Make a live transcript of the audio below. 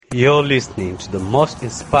You're listening to the most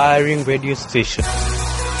inspiring radio station,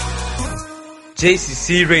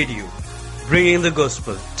 JCC Radio, bringing the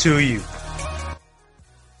gospel to you.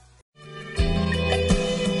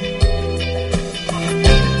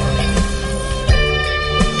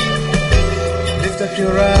 Lift up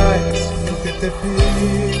your eyes, look at the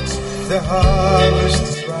fields, the harvest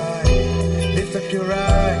is ripe. Lift up your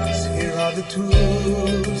eyes, here are the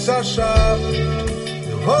tools are sharpened.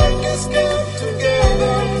 The workers come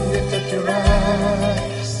together. Lift up your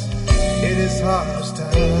eyes, it is harvest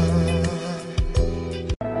time.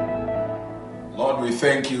 Lord, we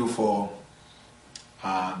thank you for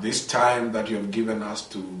this time that you have given us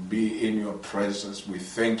to be in your presence. We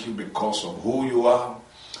thank you because of who you are.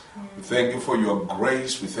 We thank you for your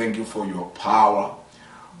grace. We thank you for your power.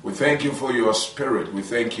 We thank you for your spirit. We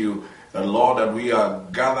thank you that, Lord, that we are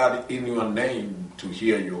gathered in your name to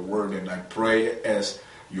hear your word. And I pray as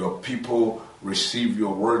your people receive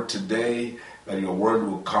your word today, that your word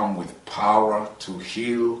will come with power to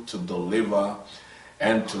heal, to deliver,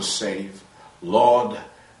 and to save. Lord,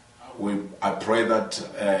 I pray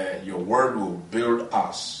that your word will build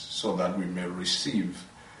us so that we may receive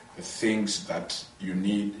the things that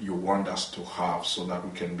you want us to have, so that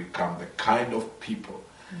we can become the kind of people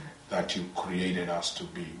that you created us to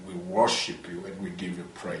be. We worship you and we give you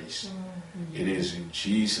praise. It is in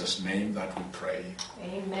Jesus' name that we pray.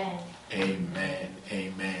 Amen. Amen.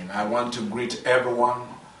 Amen. I want to greet everyone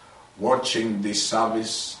watching this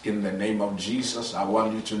service in the name of Jesus. I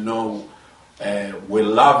want you to know we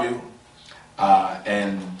love you,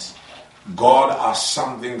 and God has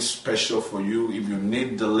something special for you. If you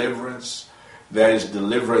need deliverance, there is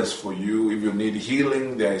deliverance for you. If you need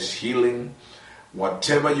healing, there is healing.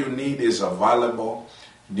 Whatever you need is available.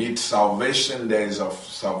 Need salvation, there is a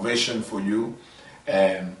salvation for you.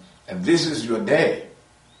 And this is your day.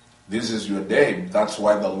 This is your day. That's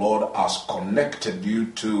why the Lord has connected you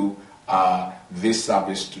to this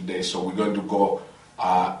service today. So we're going to go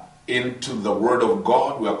into the Word of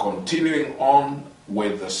God. We are continuing on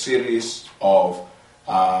with the series of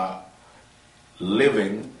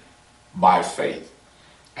living by faith.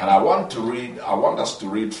 And I want us to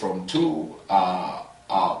read from two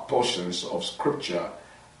portions of Scripture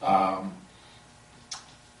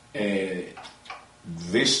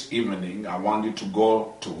this evening. I want you to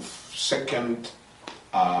go to 2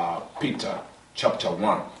 Peter chapter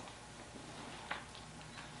 1.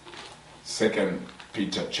 2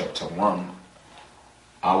 Peter chapter 1.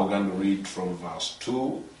 I'm going to read from verse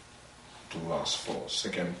 2 to verse 4.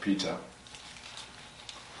 2 Peter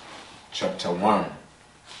chapter 1.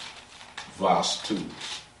 Verse 2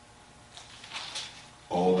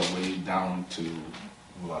 all the way down to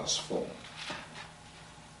verse 4.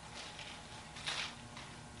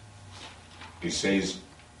 It says,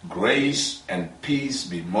 grace and peace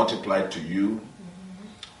be multiplied to you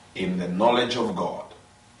in the knowledge of God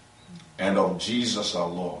and of Jesus our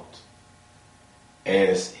Lord,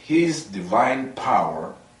 as his divine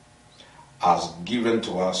power has given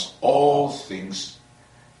to us all things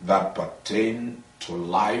that pertain to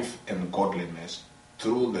life and godliness,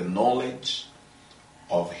 through the knowledge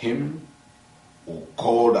of him who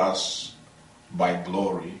called us by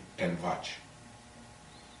glory and virtue,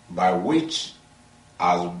 by which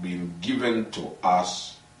has been given to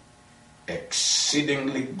us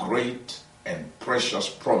exceedingly great and precious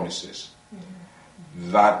promises,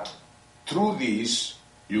 that through these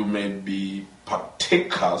you may be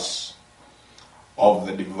partakers of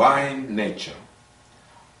the divine nature,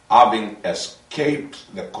 having escaped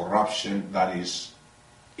the corruption that is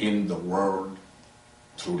in the world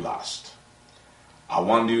through lust. I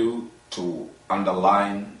want you to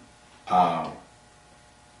underline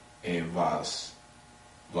in verse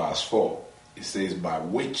 4. It says, by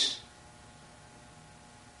which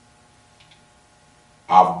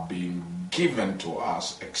have been given to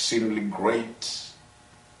us exceedingly great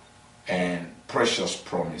and precious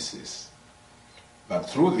promises, that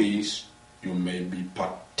through these you may be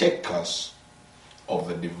partakers of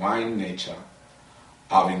the divine nature,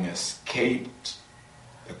 having escaped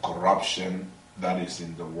the corruption that is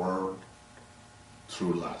in the world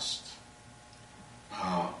through lust.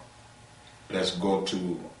 Let's go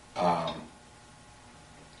to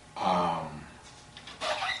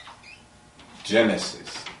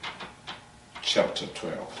Genesis chapter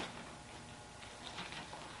 12.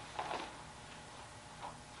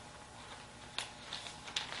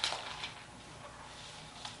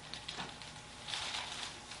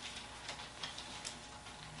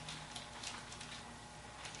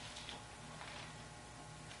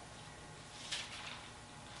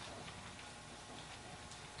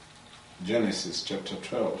 Genesis chapter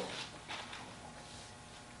 12.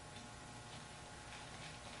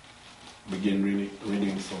 begin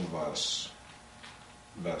reading from verse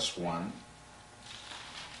 1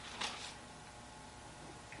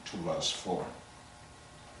 to verse 4.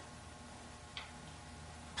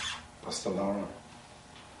 Pastor Laura.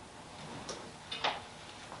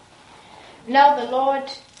 Now the Lord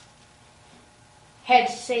had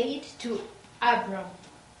said to Abram,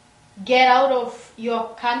 "Get out of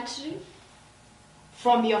your country,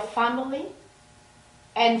 from your family,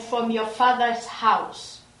 and from your father's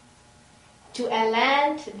house, to a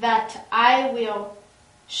land that I will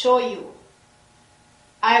show you.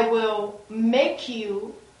 I will make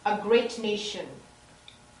you a great nation.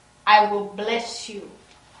 I will bless you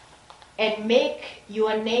and make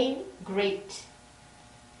your name great,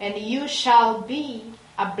 and you shall be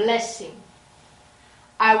a blessing.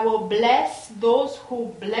 I will bless those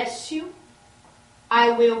who bless you.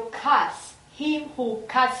 I will curse him who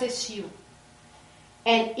curses you.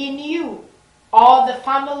 And in you all the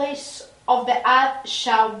families of the earth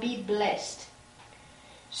shall be blessed."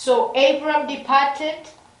 So Abram departed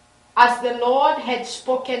as the Lord had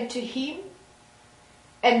spoken to him,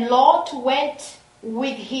 and Lot went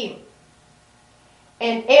with him.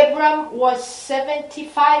 And Abram was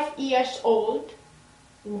 75 years old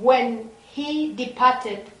when he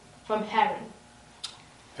departed from Haran.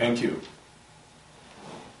 Thank you.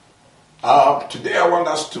 Today I want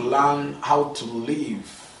us to learn how to live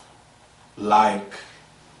like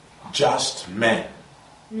just men.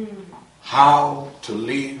 How to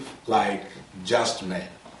live like just men.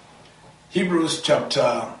 Hebrews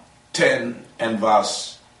chapter 10 and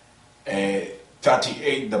verse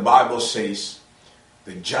 38, the Bible says,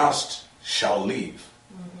 "The just shall live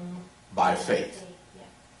by faith."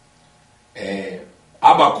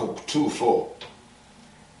 Habakkuk 2:4,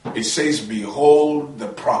 it says, "Behold the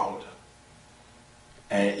proud,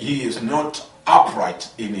 he is not upright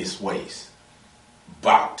in his ways,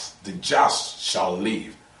 but the just shall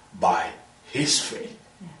live by his faith."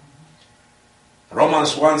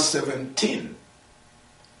 Romans 1:17,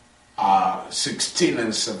 16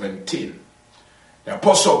 and 17. The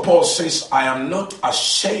Apostle Paul says, "I am not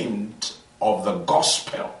ashamed of the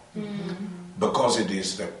gospel, because it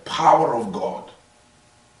is the power of God."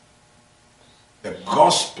 The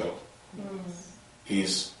gospel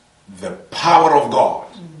is the power of God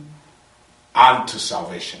unto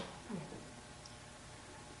salvation.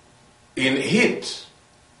 In it,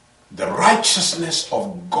 the righteousness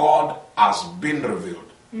of God has been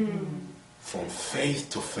revealed from faith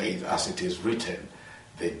to faith, as it is written,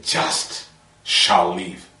 "The just shall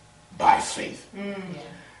live by faith."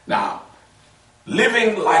 Now,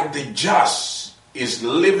 living like the just is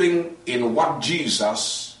living in what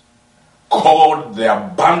Jesus called the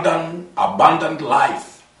abundant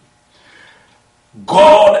life.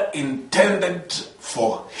 God intended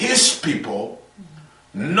for his people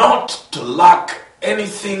not to lack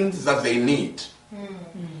anything that they need,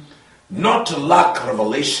 not to lack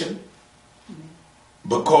revelation,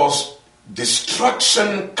 because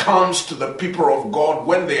destruction comes to the people of God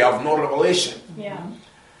when they have no revelation.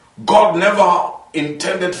 God never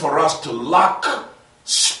intended for us to lack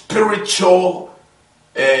spiritual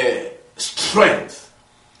strength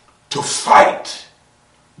to fight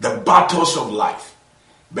the battles of life,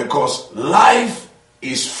 because life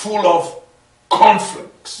is full of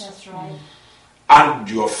conflicts. That's right. And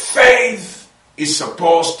your faith is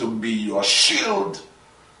supposed to be your shield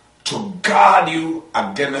to guard you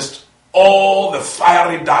against all the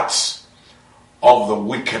fiery darts of the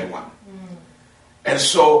wicked one. And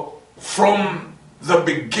so, from the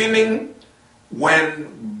beginning,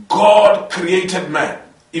 when God created man,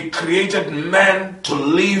 he created man to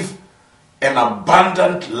live an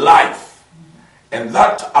abundant life. And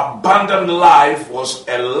that abundant life was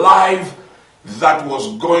a life that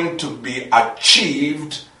was going to be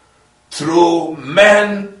achieved through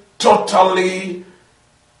men totally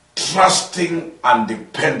trusting and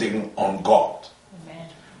depending on God. Amen.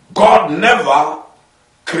 God never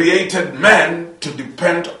created man to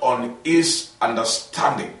depend on his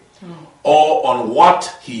understanding or on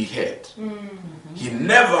what he had. He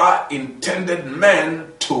never intended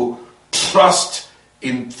man to trust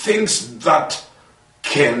in things that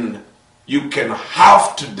you can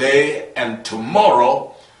have today, and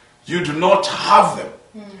tomorrow you do not have them.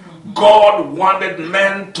 God wanted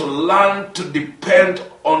man to learn to depend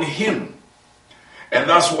on him. And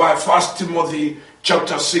that's why 1 Timothy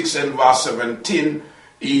chapter 6 and verse 17,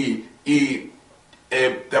 the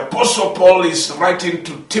Apostle Paul is writing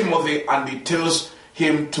to Timothy, and he tells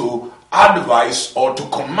him to advise or to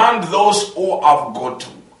command those who have got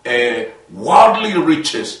worldly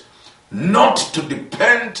riches not to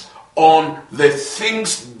depend on the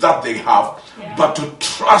things that they have, but to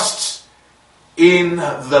trust in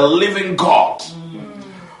the living God,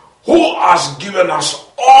 who has given us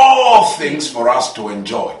all things for us to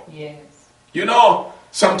enjoy. Yes. You know,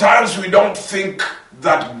 sometimes we don't think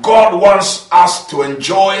that God wants us to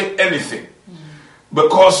enjoy anything,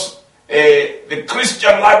 because the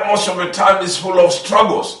Christian life most of the time is full of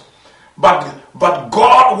struggles. But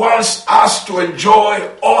God wants us to enjoy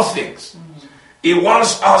all things. He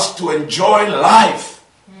wants us to enjoy life.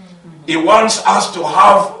 He wants us to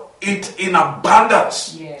have it in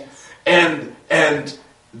abundance. Yes. And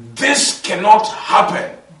this cannot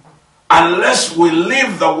happen unless we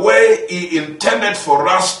live the way He intended for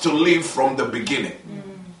us to live from the beginning.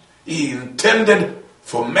 He intended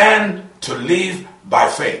for man to live by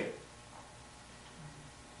faith.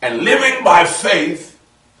 And living by faith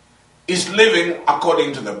is living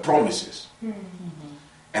according to the promises.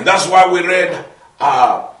 And that's why we read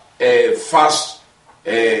first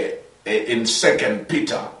in 2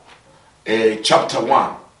 Peter chapter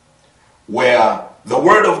 1, where the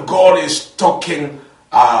word of God is talking.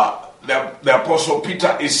 The Apostle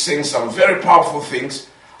Peter is saying some very powerful things,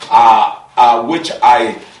 which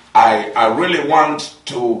I really want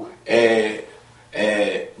to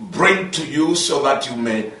bring to you, so that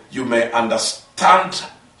you may understand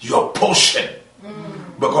your portion.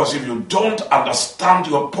 Because if you don't understand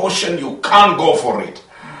your portion, you can't go for it.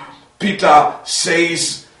 Peter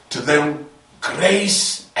says to them,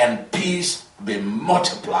 grace and peace be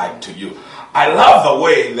multiplied to you. I love the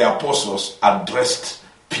way the apostles addressed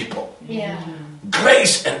people. Yeah.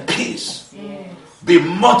 Grace and peace be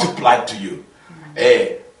multiplied to you.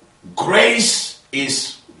 Grace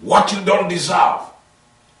is what you don't deserve.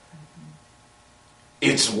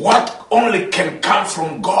 It's what only can come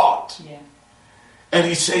from God. Yeah. And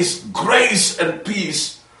he says, grace and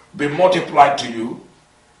peace be multiplied to you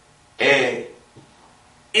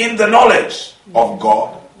in the knowledge of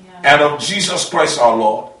God and of Jesus Christ our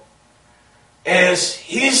Lord, as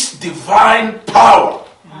His divine power.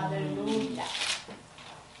 Hallelujah.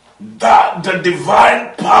 That the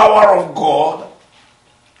divine power of God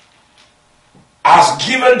has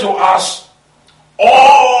given to us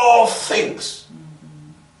all things.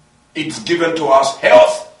 It's given to us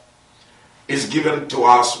health. It's given to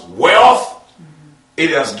us wealth.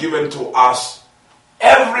 It has given to us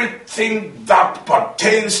everything that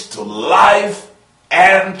pertains to life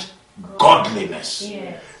and godliness.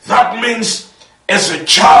 Yes. That means, as a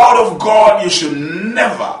child of God, you should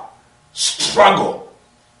never struggle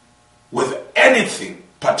with anything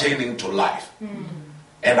pertaining to life.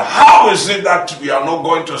 And how is it that we are not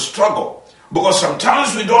going to struggle? Because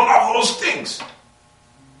sometimes we don't have those things.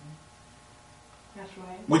 That's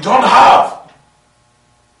right. We don't have.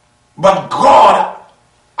 But God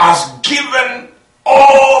has given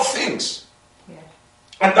all things. Yeah.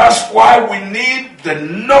 And that's why we need the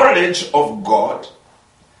knowledge of God.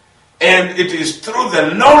 And it is through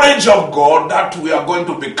the knowledge of God that we are going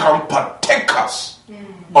to become partakers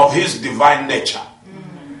of His divine nature.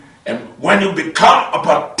 And when you become a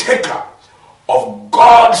partaker of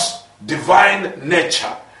God's divine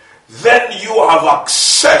nature, then you have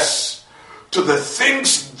access to the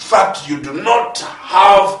things that you do not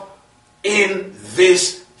have in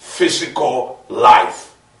this physical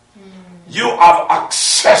life. You have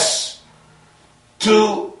access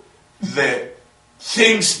to the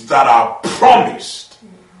things that are promised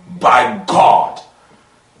by God,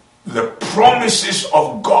 the promises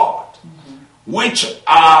of God, which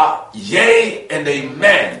are yea and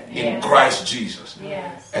amen in Christ Jesus.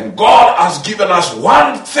 Yes. And God has given us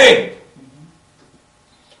one thing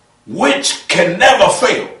which can never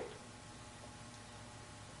fail,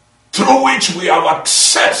 through which we have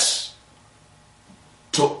access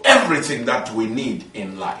to everything that we need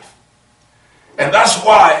in life. And that's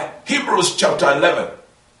why Hebrews chapter 11,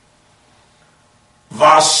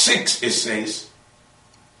 verse 6, it says,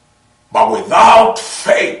 but without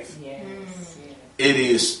faith, it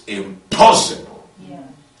is impossible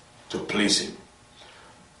to please Him.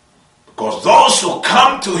 Because those who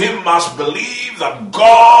come to Him must believe that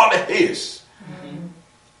God is,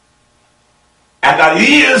 and that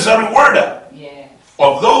He is a rewarder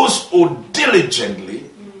of those who diligently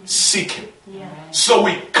seek Him. So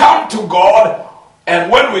we come to God,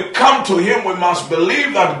 and when we come to Him, we must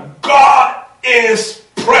believe that God is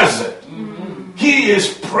present. He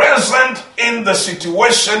is present in the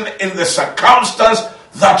situation, in the circumstance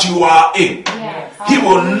that you are in. He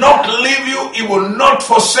will not leave you. He will not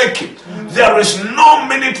forsake you. There is no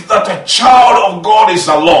minute that a child of God is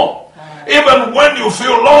alone. Even when you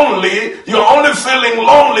feel lonely, you're only feeling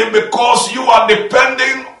lonely because you are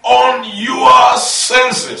depending on your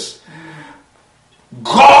senses.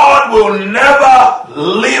 God will never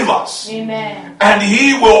leave us. us. Amen. And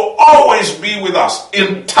He will always be with us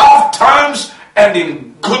in tough times and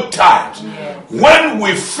in good times. Yes. When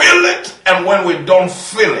we feel it and when we don't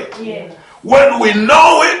feel it. Yes. When we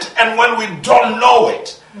know it and when we don't know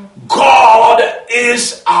it. God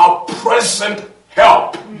is our present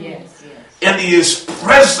help. Yes, yes. And He is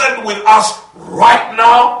present with us right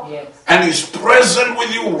now. Yes. And He's present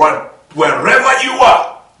with you wherever you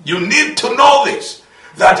are. You need to know this,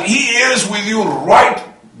 that He is with you right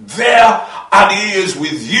there, and He is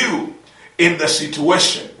with you in the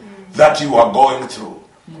situation that you are going through.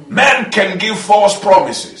 Men can give false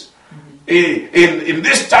promises. In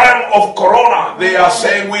this time of Corona, they are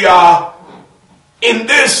saying we are in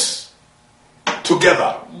this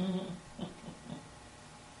together.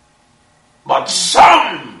 But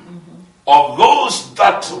some of those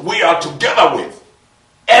that we are together with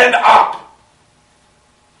end up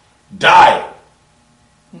dying.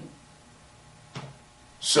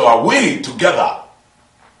 So are we together?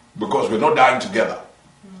 Because we're not dying together.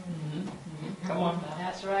 Come on.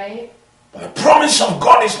 That's right. But the promise of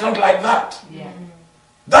God is not like that. Yeah.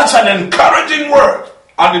 That's an encouraging word,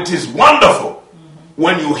 and it is wonderful.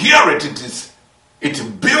 When you hear it,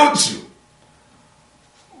 it builds you.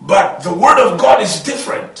 But the word of God is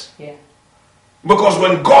different. Yeah. Because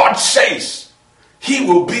when God says He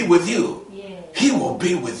will be with you, Yes. He will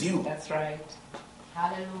be with you. That's right.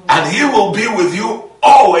 Hallelujah. And He will be with you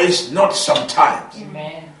always, not sometimes.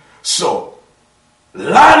 Amen. So,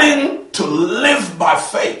 learning to live by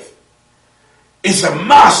faith is a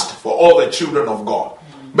must for all the children of God.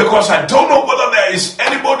 Because I don't know whether there is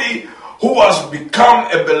anybody who has become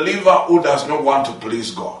a believer who does not want to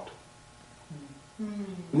please God.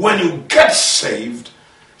 When you get saved,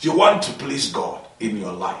 you want to please God in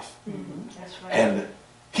your life. That's right. And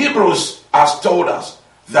Hebrews has told us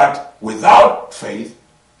that without faith,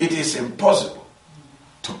 it is impossible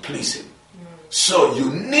to please Him. So you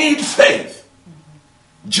need faith.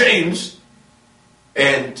 James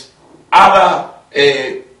and other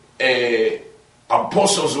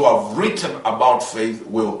apostles who have written about faith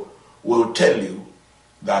will tell you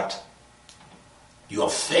that your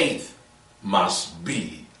faith must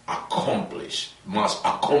accomplish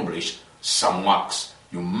some works.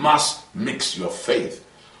 You must mix your faith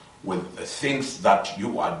with the things that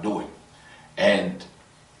you are doing. And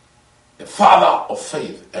the father of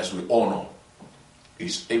faith, as we all know,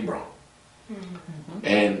 is Abraham.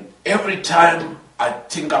 And every time I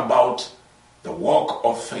think about the walk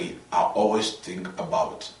of faith, I always think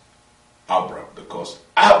about Abraham, because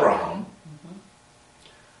Abraham,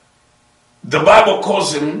 the Bible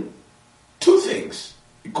calls him two things.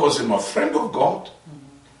 It calls him a friend of God,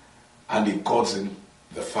 and it calls him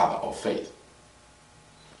the father of faith.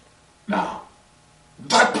 Now,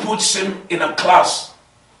 that puts him in a class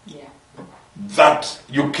Yeah. that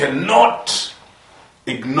you cannot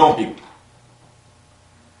ignore him.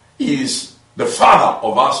 He is the father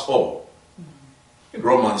of us all.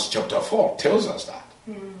 Romans chapter 4 tells us that.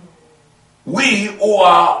 We who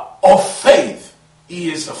are of faith,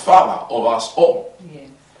 He is the father of us all. Yes.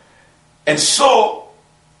 And so,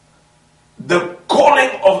 the calling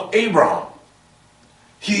of Abraham,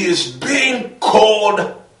 he is being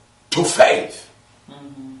called to faith.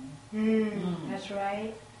 That's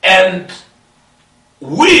right. And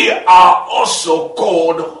we are also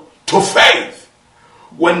called to faith.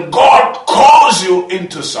 When God calls you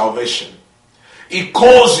into salvation, He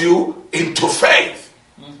calls you into faith.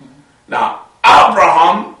 Now,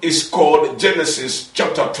 Abraham is called, Genesis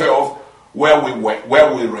chapter 12, where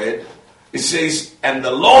we read, it says, and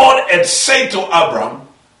the Lord had said to Abram,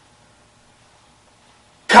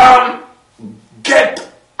 come,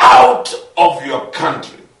 get out of your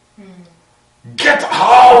country. Get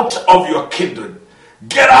out of your kindred.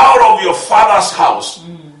 Get out of your father's house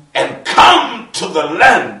and come to the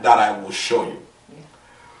land that I will show you.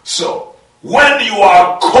 So, when you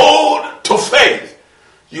are called to faith,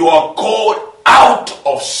 you are called out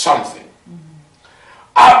of something.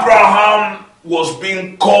 Abraham was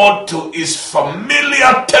being called to his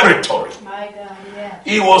familiar territory. My God, yeah.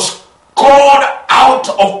 He was called out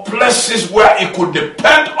of places where he could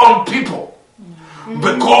depend on people.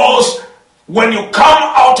 Because when you come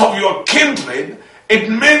out of your kindred, it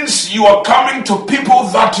means you are coming to people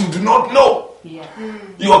that you do not know. Yeah.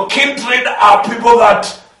 Your kindred are people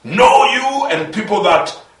that know you and people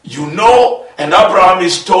that you know. And Abraham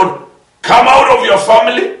is told, come out of your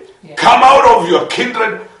family, come out of your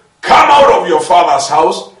kindred, come out of your father's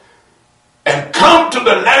house, and come to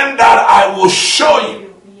the land that I will show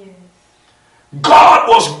you. Yes. God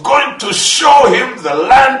was going to show him the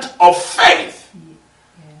land of faith.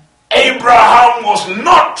 Abraham was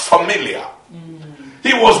not familiar.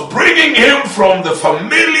 He was bringing him from the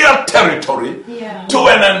familiar territory Yeah. to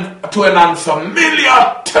an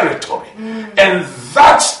unfamiliar territory. And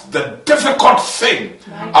that's the difficult thing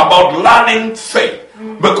about learning faith.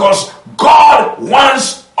 Because God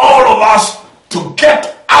wants all of us to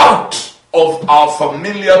get out of our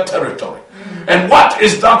familiar territory. And what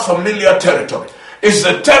is that familiar territory? It's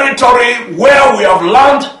the territory where we have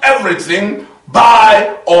learned everything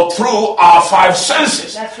by or through our five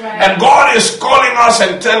senses. That's right. And God is calling us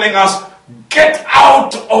and telling us, get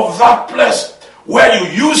out of that place where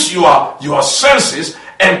you use your senses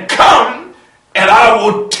and come and I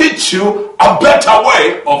will teach you a better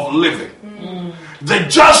way of living. The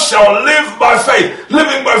just shall live by faith.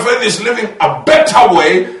 Living by faith is living a better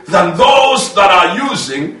way than those that are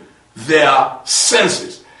using their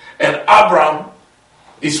senses. And Abraham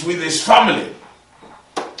is with his family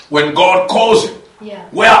when God calls him. Yeah.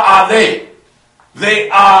 Where are they?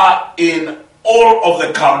 They are in all of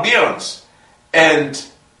the Chaldeans. And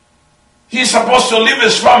he's supposed to leave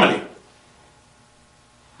his family.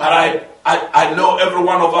 But I know every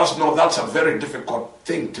one of us know that's a very difficult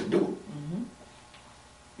thing to do.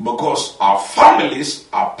 Because our families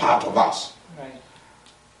are part of us. Right.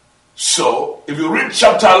 So, if you read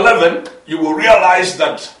chapter 11, you will realize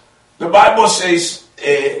that the Bible says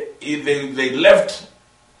they left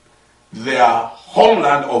their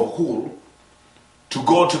homeland of Hul to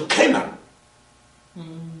go to Canaan.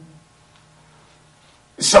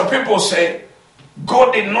 Some people say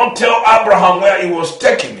God did not tell Abraham where he was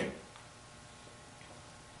taking him.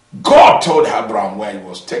 God told Abraham where he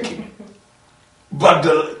was taking him. But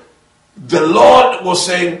the Lord was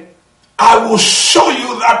saying, I will show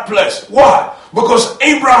you that place. Why? Because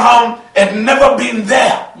Abraham had never been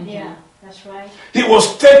there. Yeah, that's right. He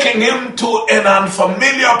was taking him to an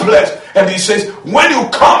unfamiliar place. And he says, when you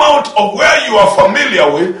come out of where you are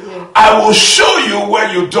familiar with, I will show you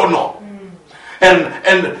where you don't know. And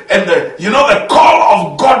the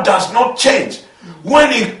call of God does not change.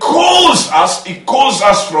 When he calls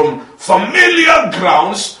us from familiar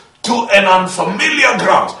grounds to an unfamiliar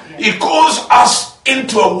ground. He calls us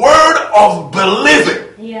into a world of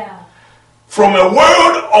believing. Yeah. From a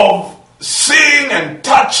world of seeing and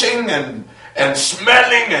touching and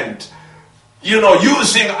smelling and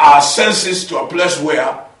using our senses to a place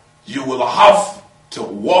where you will have to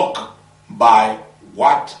walk by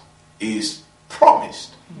what is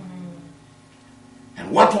promised.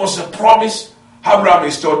 And what was the promise? Abraham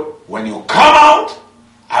is told, when you come out,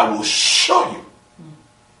 I will show you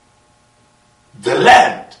the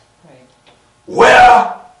land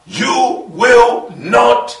where you will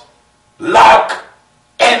not lack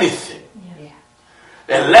anything.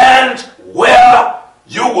 A land where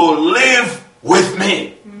you will live with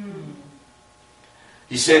me.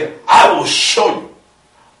 He said, I will show you.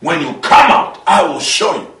 When you come out, I will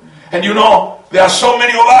show you. And there are so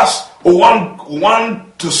many of us who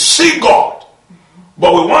want to see God,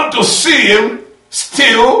 but we want to see him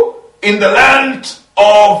still in the land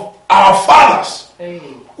of our fathers.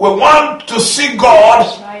 We want to see God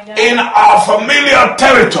in our familiar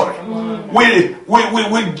territory. We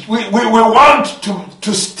want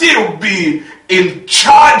to still be in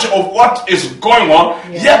charge of what is going on,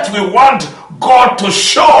 yet we want God to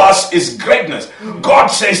show us his greatness. God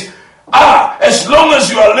says, as long as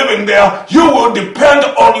you are living there, you will depend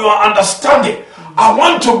on your understanding. I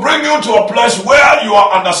want to bring you to a place where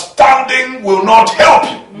your understanding will not help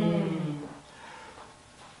you.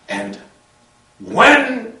 And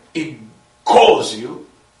when it calls you,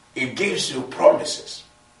 it gives you promises.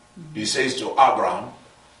 He says to Abraham,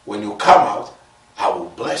 when you come out, I will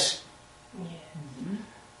bless you.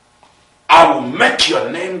 I will make your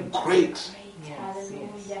name great.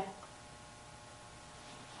 Hallelujah.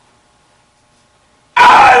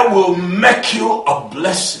 I will make you a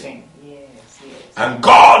blessing. And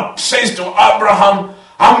God says to Abraham,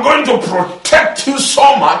 I'm going to protect you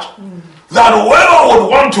so much that whoever would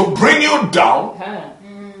want to bring you down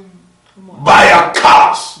by a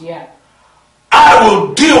curse, I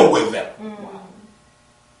will deal with them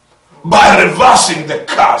by reversing the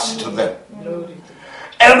curse to them.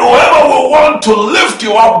 And whoever will want to lift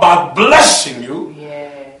you up by blessing you,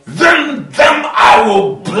 then them I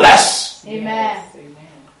will bless. Amen.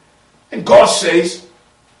 And God says,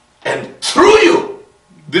 and through you,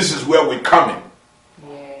 this is where we come in.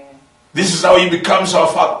 This is how he becomes our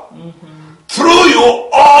Father. Through you,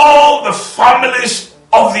 all the families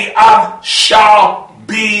of the earth shall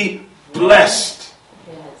be blessed.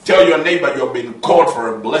 Tell your neighbor you've been called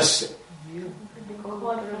for a blessing.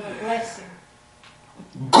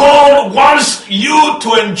 God wants you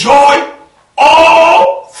to enjoy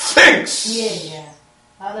all things.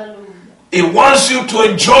 Hallelujah. He wants you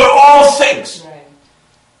to enjoy all things. Right.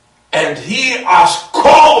 And He has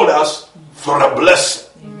called us for a blessing.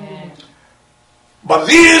 Amen. But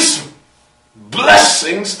these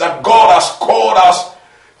blessings that God has called us,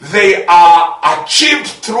 they are achieved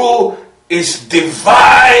through His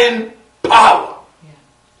divine power.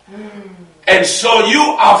 And so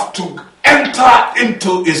you have to enter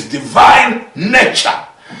into His divine nature.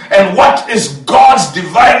 And what is God's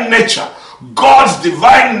divine nature? God's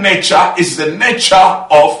divine nature is the nature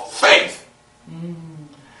of faith.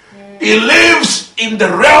 He lives in the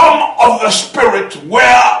realm of the Spirit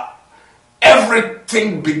where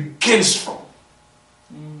everything begins from.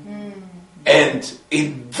 And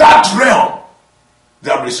in that realm,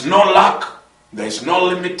 there is no lack, there is no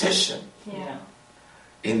limitation. Yeah.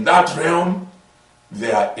 In that realm,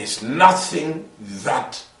 there is nothing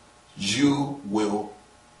that you will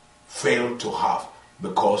fail to have,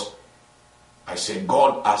 because I say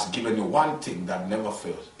God has given you one thing that never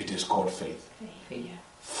fails. It is called faith. Yeah.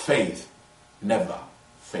 Faith never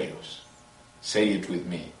fails. Say it with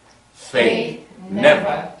me. Faith Faith never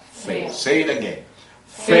never fails. fails. Say it again.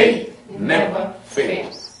 Faith never never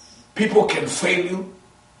fails. fails. People can fail you,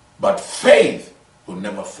 but faith will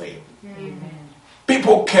never fail. Amen.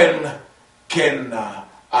 People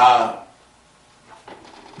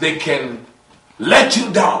they can let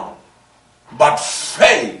you down, but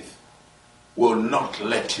faith will not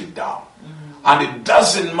let you down. And it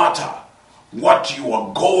doesn't matter what you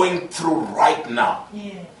are going through right now.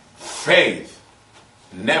 Yeah. Faith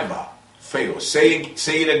never fails. Say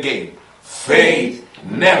it again. Faith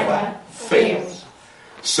never fails.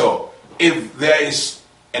 So, if there is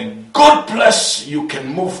a good place you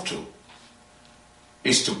can move to,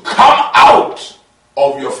 is to come out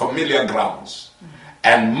of your familiar grounds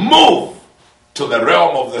and move to the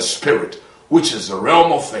realm of the Spirit, which is the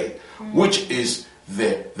realm of faith, which is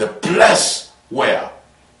the place where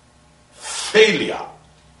failure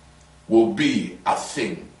will be a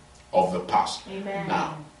thing of the past. Amen.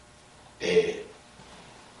 Now, I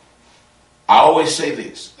always say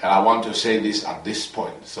this, and I want to say this at this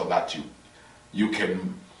point so that you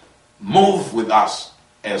can move with us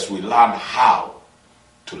as we learn how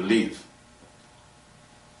to live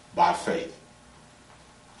by faith.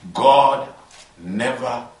 God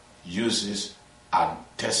never uses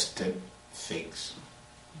untested things.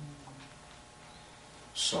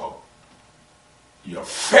 So, your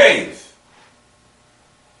faith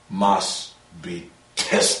must be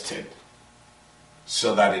tested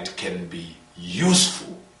so that it can be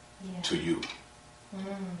useful to you.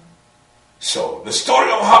 So, the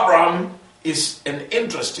story of Abraham is an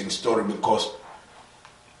interesting story because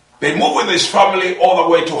they moved with his family all the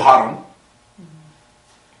way to Haran.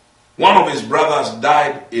 One of his brothers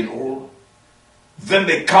died in Ur. Then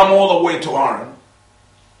they come all the way to Haran.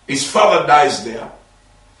 His father dies there.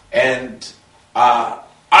 And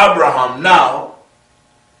Abraham now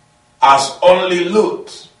has only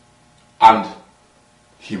Lot. And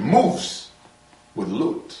he moves with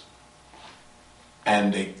Lot.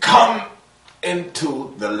 And they come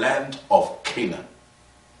into the land of Canaan.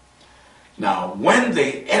 Now, when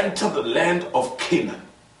they enter the land of Canaan,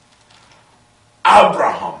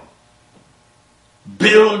 Abraham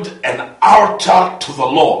built an altar to the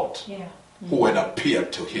Lord who had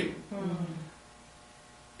appeared to him.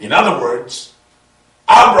 In other words,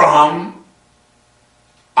 Abraham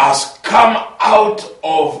has come out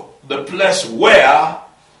of the place where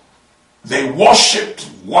they worshipped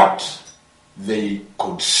what they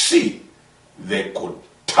could see, they could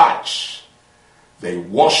touch. They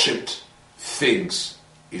worshipped things.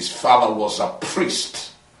 His father was a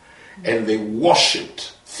priest, and they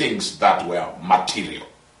worshipped things that were material.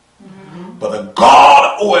 But the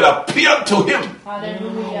God who had appeared to him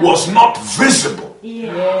was not visible.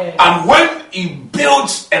 And when he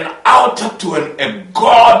builds an altar to a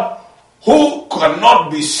God who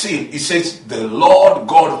cannot be seen, he says, the Lord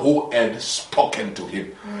God who had spoken to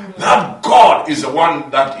him. That God is the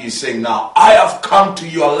one that is saying, now I have come to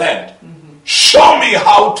your land. Show me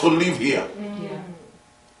how to live here.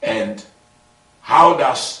 And how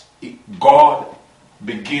does God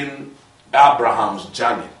begin Abraham's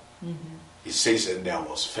journey? It says that there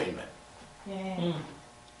was famine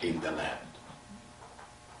in the land.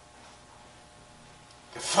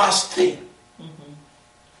 The first thing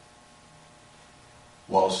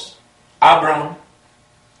was, Abraham,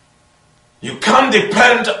 you can't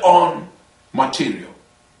depend on material.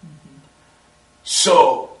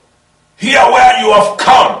 So, here where you have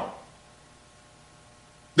come,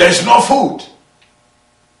 there's no food.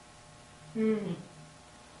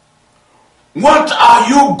 What are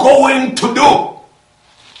you going to do?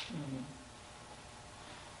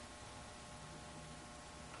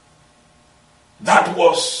 That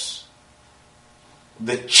was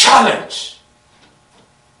the challenge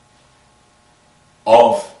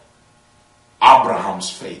of Abraham's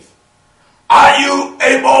faith. Are you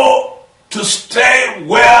able to stay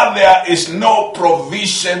where there is no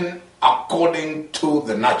provision according to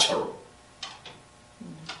the natural?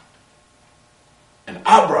 And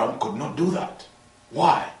Abraham could not do that.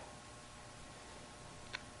 Why?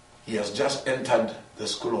 He has just entered the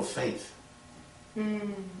school of faith.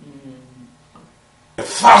 The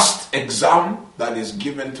first exam that is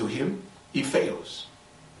given to him, he fails.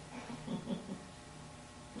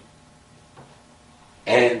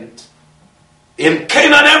 And in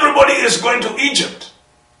Canaan, everybody is going to Egypt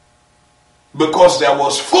because there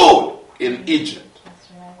was food in Egypt.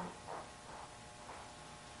 That's right.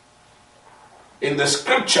 In the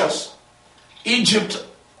scriptures, Egypt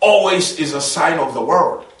always is a sign of the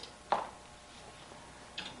world.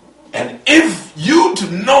 And if you do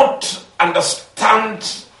not understand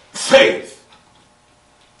faith,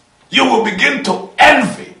 you will begin to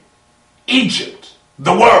envy Egypt,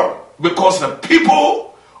 the world, because the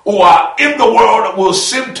people who are in the world will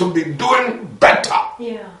seem to be doing better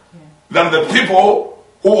than the people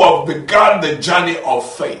who have begun the journey of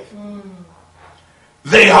faith.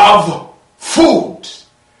 They have food,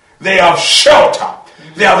 they have shelter,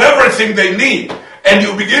 they have everything they need, and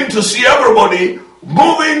you begin to see everybody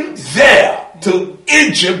moving there to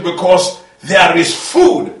Egypt because there is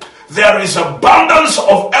food, there is abundance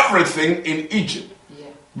of everything in Egypt.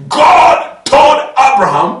 God told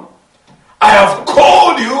Abraham, I have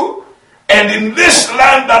called you, and in this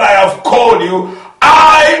land that I have called you,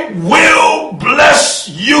 I will bless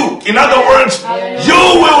you. In other words, you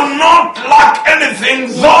will not lack anything,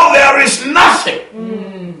 though there is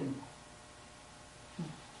nothing.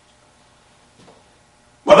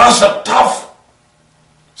 But that's a tough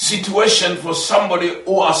situation for somebody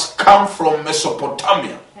who has come from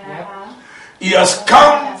Mesopotamia. He has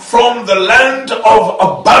come from the land of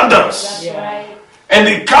abundance. That's right. And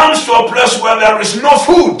he comes to a place where there is no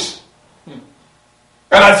food.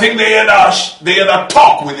 And I think they had a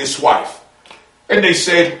talk with his wife. And they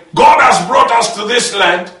said, God has brought us to this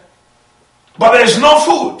land, but there is no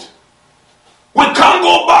food. We can't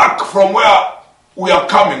go back from where we are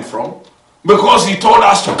coming from because he told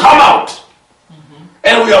us to come out.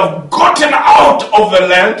 And we have gotten out of the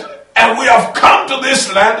land and we have come to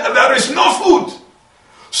this land and there is no food.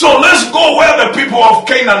 So let's go where the people of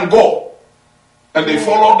Canaan go. And they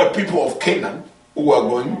followed the people of Canaan who were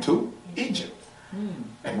going to Egypt.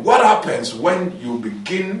 And what happens when you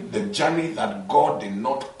begin the journey that God did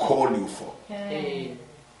not call you for?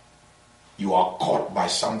 You are caught by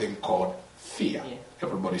something called fear.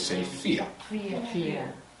 Everybody say fear.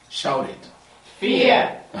 Fear. Shout it.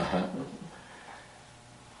 Fear.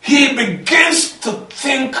 He begins to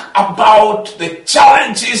think about the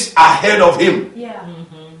challenges ahead of him.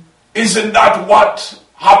 Isn't that what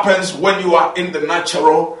happens when you are in the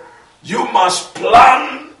natural? You must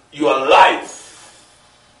plan your life.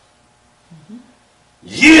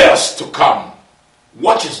 Years to come,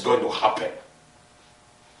 what is going to happen?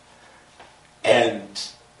 And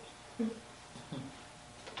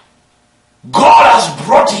God has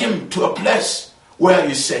brought him to a place where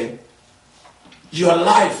he's saying, your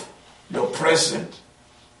life, your present,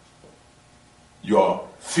 your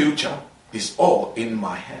future is all in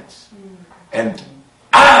my hands. And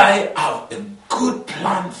I have a good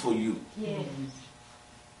plan for you.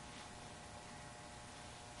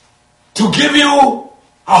 To give you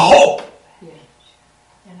a hope.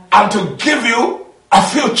 And to give you a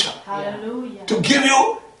future. Hallelujah. To give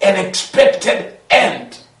you an expected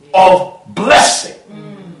end of blessing.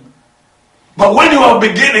 But when you are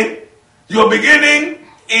beginning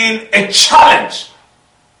in a challenge.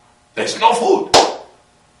 There's no food.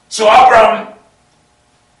 So Abraham,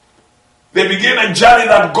 they begin a journey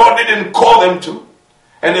that God didn't call them to.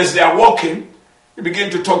 And as they are walking, they begin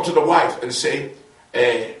to talk to the wife and say,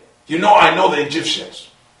 I know the Egyptians.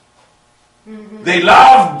 They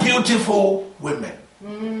love beautiful women.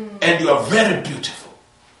 And you are very beautiful.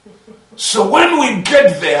 So when we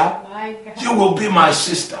get there, you will be my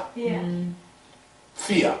sister.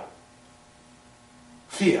 Fear.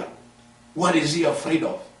 Fear. What is he afraid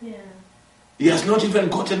of? He has not even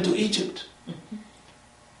gotten to Egypt.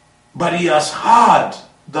 But he has heard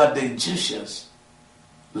that the Egyptians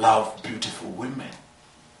love beautiful women.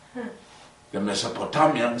 The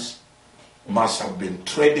Mesopotamians must have been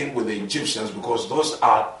trading with the Egyptians because those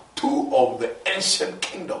are two of the ancient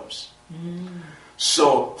kingdoms.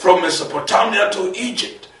 So from Mesopotamia to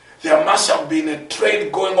Egypt, there must have been a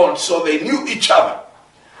trade going on. So they knew each other.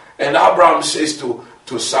 And Abraham says to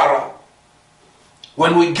Sarah,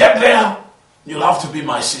 when we get there, You'll have to be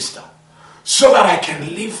my sister so that I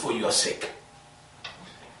can live for your sake.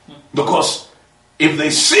 Because if they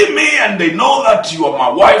see me and they know that you are my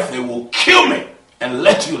wife, they will kill me and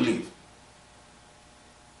let you live.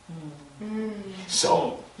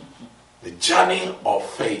 So, the journey of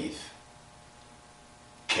faith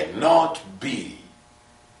cannot be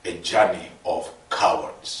a journey of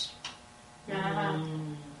cowards.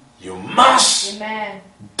 You must Amen.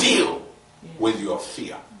 deal with your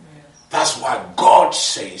fear. That's why God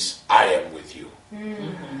says, I am with you.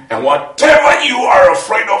 And whatever you are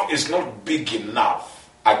afraid of is not big enough.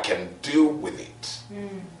 I can deal with it.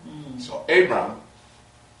 So Abraham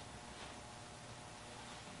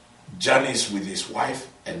journeys with his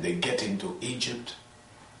wife and they get into Egypt.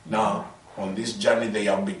 Now, on this journey, they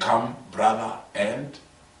have become brother and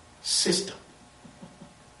sister.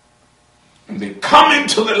 And they come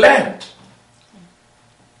into the land.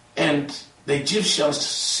 And the Egyptians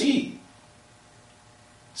see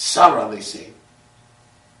Sarah, they say,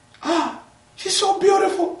 she's so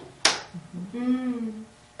beautiful. And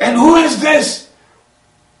who is this?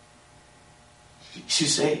 She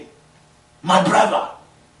say, my brother.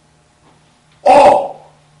 Oh,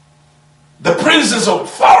 the princes of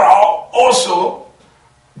Pharaoh also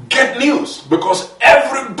get news, because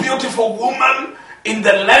every beautiful woman in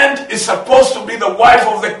the land is supposed to be the wife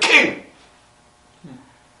of the king.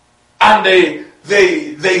 And they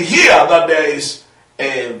hear that there is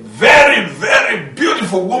a very, very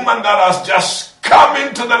beautiful woman that has just come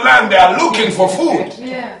into the land. They are looking for food.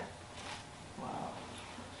 Yeah.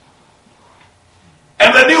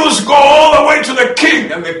 And the news go all the way to the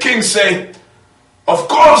king. And the king say, of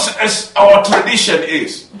course, as our tradition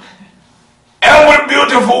is, every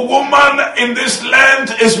beautiful woman in this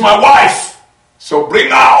land is my wife. So bring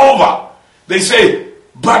her over. They say,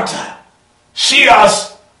 but she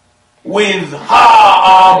has with her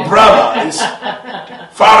our brother. And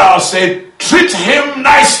Pharaoh said, treat him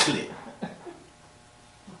nicely.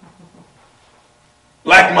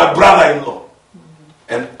 Like my brother-in-law.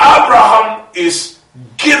 And Abraham is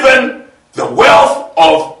given the wealth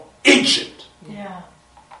of Egypt. Yeah.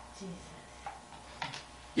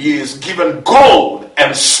 He is given gold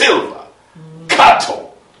and silver,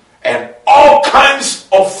 cattle, and all kinds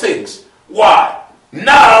of things. Why?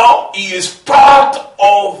 Now he is part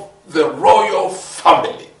of the royal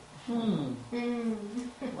family.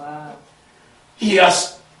 Wow. He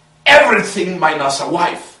has everything minus a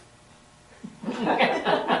wife.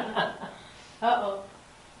 Uh-oh.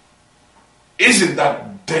 Isn't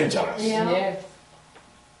that dangerous? Yeah. Yes.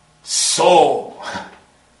 So,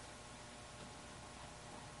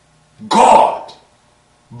 God,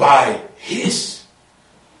 by his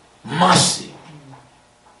mercy,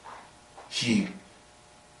 he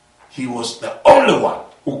was the only one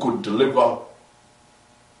who could deliver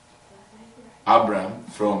Abraham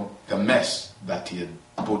from the mess that he had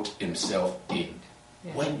put himself in.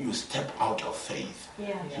 Yeah. When you step out of faith,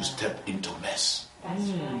 Yeah. you step into mess. That's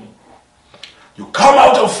right. You come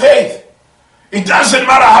out of faith. It doesn't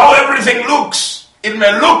matter how everything looks. It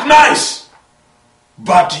may look nice,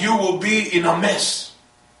 but you will be in a mess.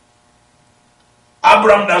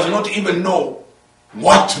 Abraham does not even know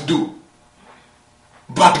what to do.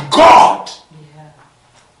 But God,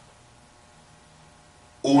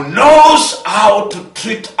 who knows how to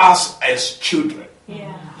treat us as children.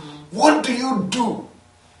 Yeah. What do you do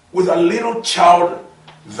with a little child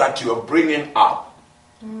that you are bringing up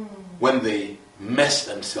when they mess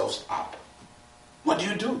themselves up? What do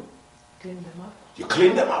you do? Clean them up. You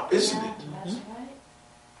clean them up, isn't it? That's right.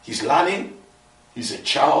 He's learning. He's a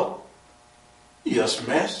child. He has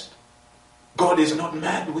messed. God is not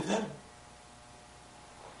mad with them.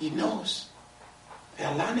 He knows. They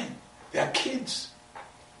are learning. They are kids.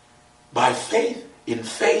 By faith, in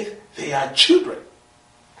faith, they are children.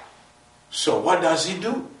 So what does he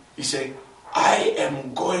do? He says, I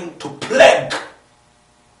am going to plague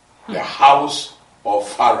the house of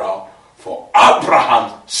Pharaoh for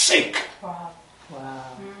Abraham's sake. Wow.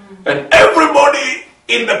 Wow. And everybody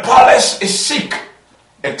in the palace is sick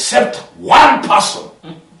except one person.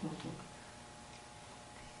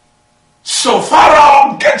 So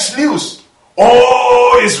Pharaoh gets news.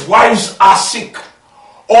 All his wives are sick.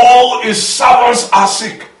 All his servants are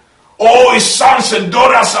sick. All his sons and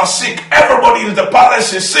daughters are sick. Everybody in the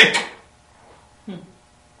palace is sick.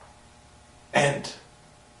 And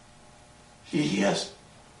he hears,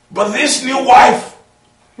 but this new wife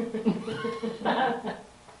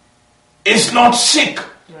is not sick.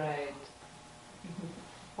 Right.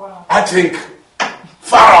 Wow. I think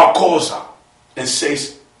Pharaoh calls her and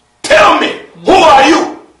says, tell me, who are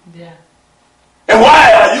you? Yeah. And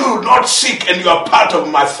why are you not sick and you are part of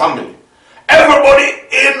my family? everybody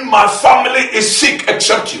in my family is sick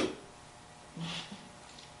except you.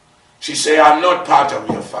 She said, I'm not part of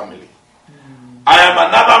your family. I am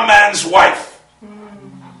another man's wife.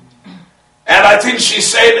 And I think she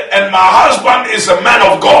said, and my husband is a man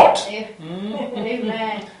of God.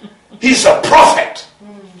 Amen. He's a prophet.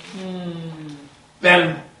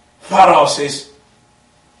 Then Pharaoh says,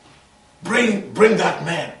 bring that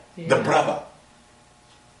man, the brother.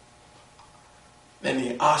 Then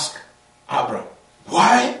he asked Abram,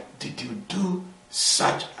 why did you do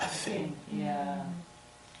such a thing? Yeah.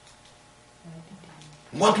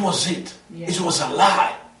 What was it? Yeah. It was a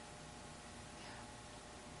lie.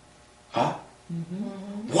 Huh?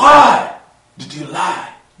 Why did you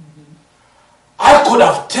lie? I could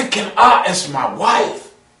have taken her as my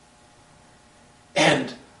wife,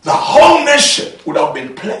 and the whole nation would have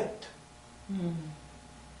been plagued.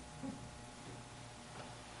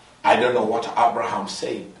 I don't know what Abraham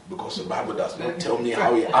said, because the Bible does not tell me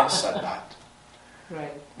how he answered that.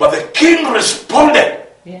 Right. But the king responded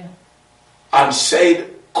Yeah. and said,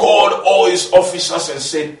 called all his officers and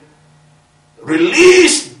said,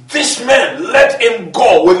 release this man, let him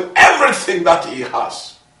go with everything that he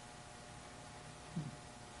has.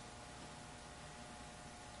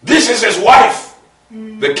 This is his wife.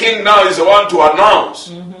 The king now is the one to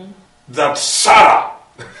announce that Sarah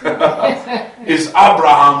is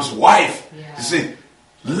Abraham's wife. Yeah. You see,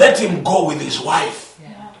 let him go with his wife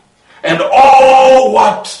Yeah. and all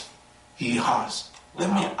what he has.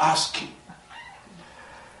 Let me ask you,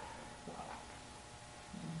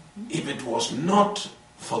 if it was not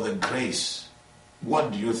for the grace,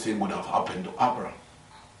 what do you think would have happened to Abraham?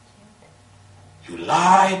 You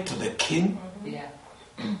lied to the king. Yeah.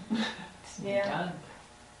 Yeah. Done.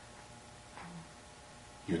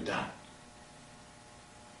 You're done.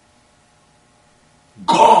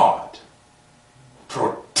 God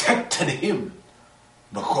protected him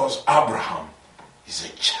because Abraham is a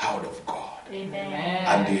child of God. Amen.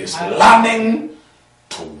 And he is learning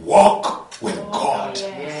to walk with God.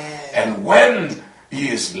 Yes. And when he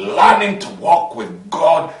is learning to walk with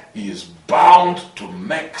God, he is bound to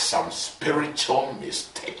make some spiritual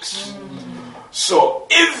mistakes. So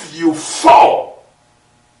if you fall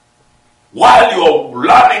while you're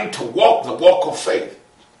learning to walk the walk of faith,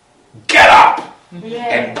 get up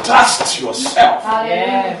and dust yourself.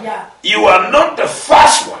 Hallelujah. You are not the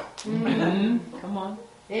first one. Come on.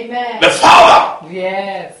 Amen. The Father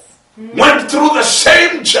Yes. went through the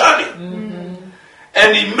same journey.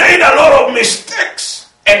 And he made a lot of mistakes.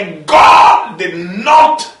 And God did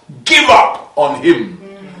not give up on him.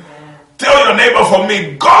 Tell your neighbor for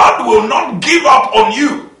me, God will not give up on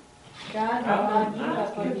you. God will not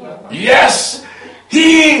give up on you. Yes,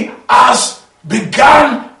 he has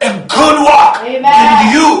begun a good work Amen.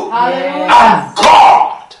 in you. Hallelujah. And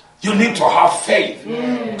God, you need to have faith.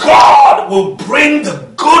 God will bring the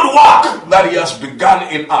good work that he has begun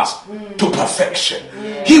in us to perfection.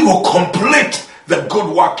 He will complete the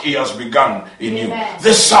good work he has begun in you. Amen.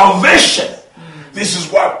 The salvation. This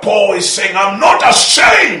is why Paul is saying, I'm not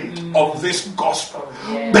ashamed of this gospel,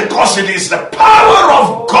 because it is the power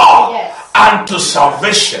of God Yes. unto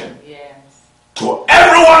salvation Yes. to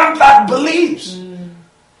everyone that believes.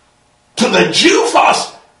 To the Jew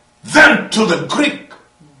first, then to the Greek.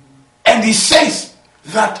 And he says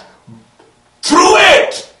that through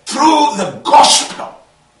it, through the gospel,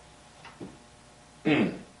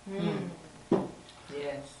 Yes.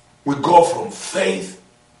 we go from faith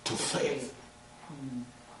to faith.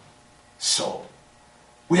 So,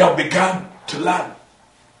 we have begun to learn,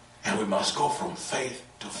 and we must go from faith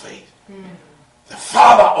to faith. The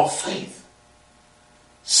father of faith,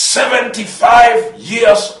 75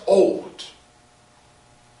 years old.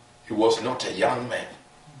 He was not a young man.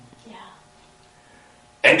 Yeah.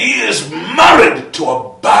 And he is married to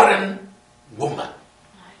a barren woman.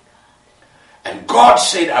 And God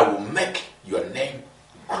said, I will make your name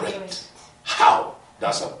great. How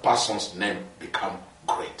does a person's name become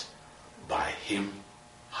great? By him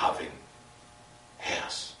having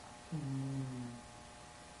heirs.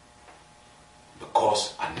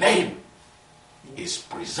 Because a name is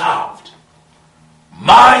preserved.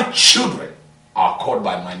 My children are called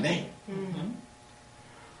by my name.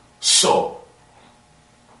 So,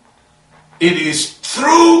 it is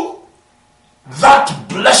through that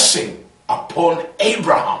blessing upon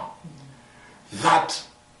Abraham that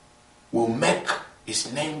will make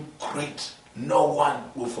his name great. No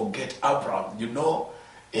one will forget Abraham. You know,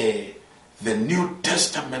 the New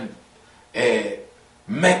Testament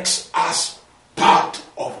makes us part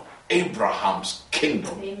of Abraham's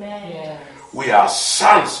kingdom. Amen. Yes. We are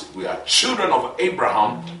sons, we are children of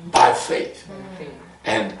Abraham by faith.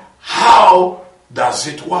 And how does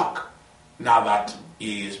it work now that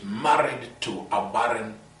he is married to a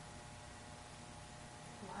barren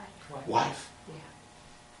wife?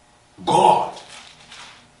 God.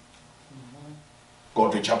 Go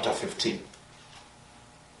to chapter 15.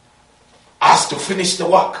 Has to finish the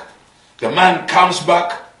work. The man comes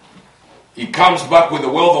back. He comes back with the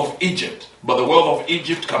wealth of Egypt. But the wealth of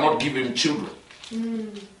Egypt cannot give him children.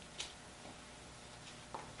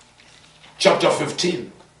 Chapter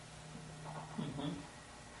 15.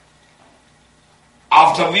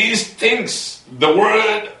 After these things, the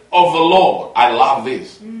word of the Lord, I love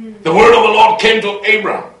this. The word of the Lord came to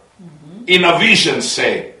Abraham in a vision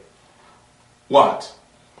saying, what?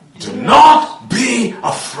 Do not be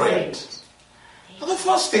afraid. Now, the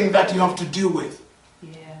first thing that you have to deal with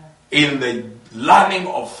in the learning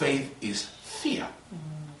of faith is fear.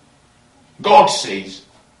 God says,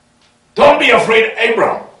 don't be afraid,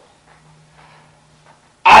 Abraham.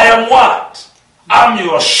 I am what? I'm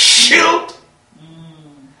your shield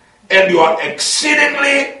and your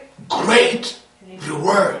exceedingly great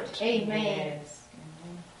reward. Amen.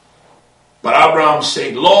 But Abraham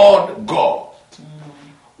said, Lord God,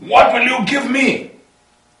 what will you give me,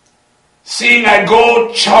 seeing I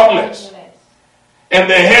go childless, and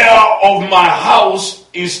the heir of my house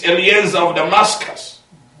is Eliezer of Damascus?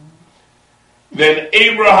 Then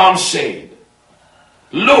Abraham said,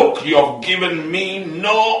 look, you have given me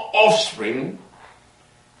no offspring.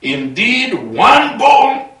 Indeed, one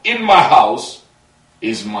bone in my house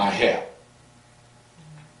is my heir.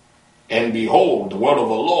 And behold, the word of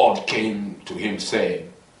the Lord came to him,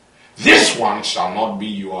 saying, this one shall not be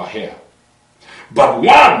your heir, but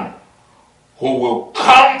one who will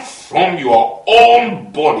come from your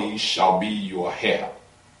own body shall be your heir.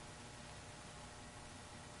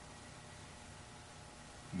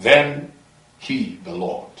 Then he, the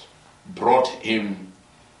Lord, brought him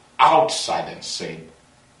outside and said,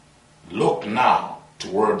 look now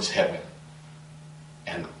towards heaven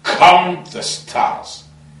and count the stars,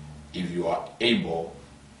 if you are able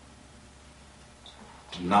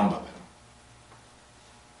to number them.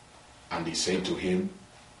 And he said to him,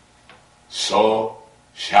 so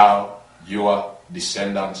shall your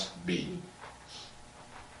descendants be.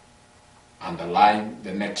 Underline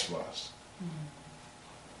the next verse.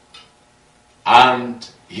 And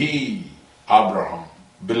he, Abraham,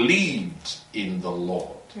 believed in the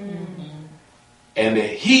Lord. And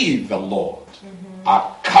he, the Lord,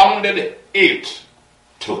 accounted it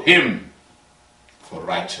to him for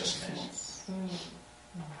righteousness.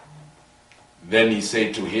 Then he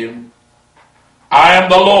said to him, I am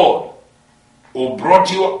the Lord who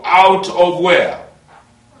brought you out of where?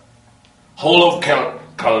 Whole of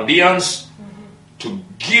Chaldeans, to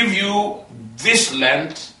give you this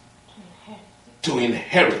land to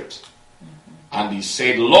inherit. And he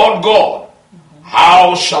said, Lord God,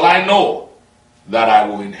 how shall I know that I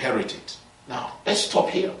will inherit it? Now, let's stop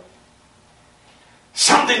here.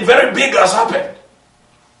 Something very big has happened.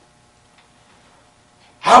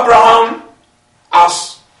 Abraham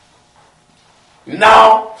has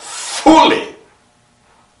now fully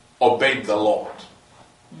obeyed the Lord.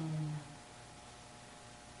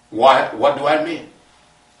 Why? What do I mean?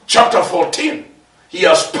 Chapter 14, he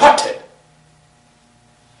has parted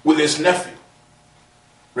with his nephew.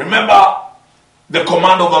 Remember, the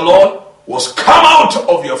command of the Lord was, come out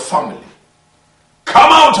of your family,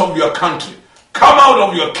 come out of your country, come out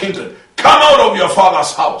of your kindred, come out of your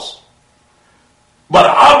father's house. But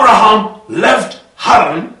Abraham left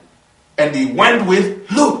Haran and he went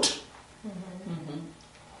with Lot,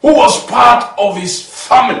 who was part of his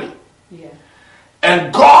family.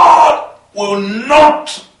 And God will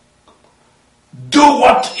not do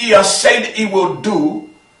what he has said he will do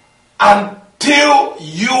until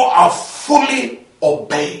you are fully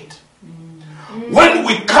obeyed. When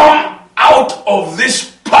we come out of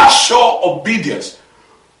this partial obedience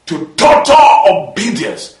to total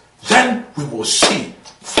obedience, then we will see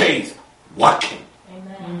faith working.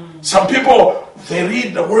 Amen. Some people, they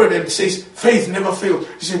read the word and it says faith never fails.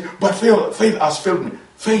 You say, but faith has failed me.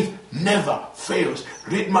 Faith never fails.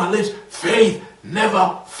 Read my lips. Faith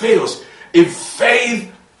never fails. If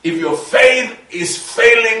your faith is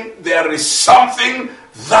failing, there is something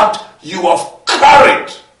that you have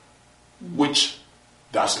carried which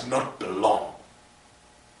does not belong.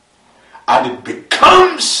 And it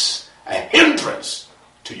becomes a hindrance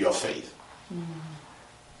to your faith.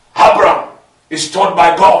 Abraham is taught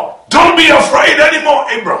by God, don't be afraid anymore,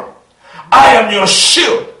 Abraham. I am your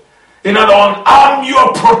shield. In other words, I'm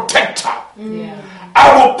your protector.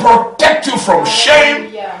 I will protect you from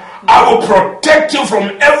shame. I will protect you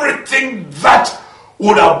from everything that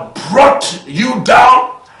would have brought you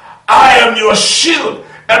down. I am your shield,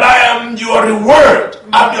 and I am your reward.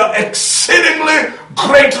 I'm your exceedingly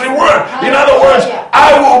great reward. In other words,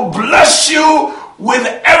 I will bless you with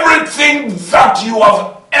everything that you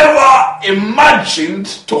have ever imagined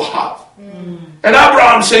to have. And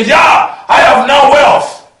Abraham said, yeah, I have now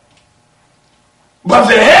wealth. But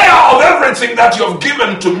the hair of everything that you have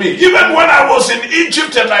given to me, even when I was in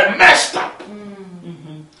Egypt and I messed up,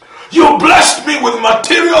 you blessed me with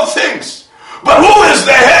material things. But who is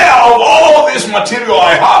the heir of all this material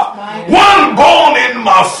I have? One born in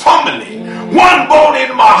my family, one born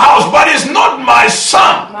in my house, but is not my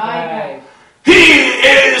son. He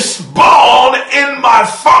is born in my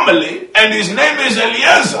family, and his name is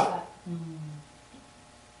Eliezer.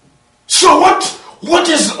 So what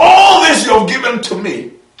is all this you have given to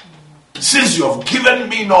me, since you have given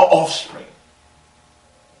me no offspring?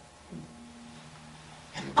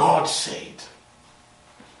 And God said,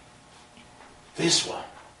 this one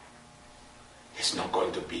is not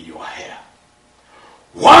going to be your heir.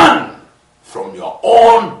 One from your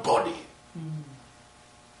own body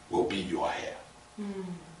will be your heir.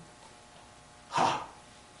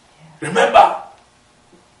 Remember,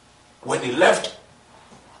 when he left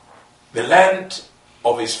the land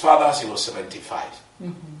of his fathers, he was 75.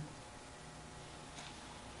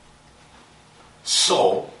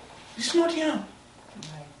 So, he's not young.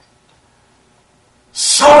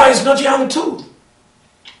 Sarah is not young too.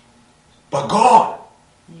 But God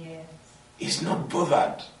is not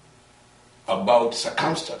bothered about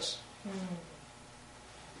circumstance.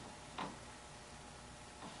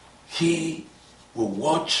 He will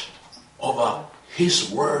watch over his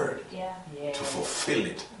word to fulfill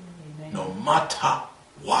it, no matter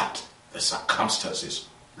what the circumstances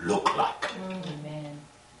look like.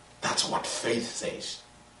 That's what faith says.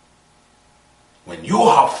 When you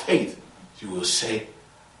have faith, you will say,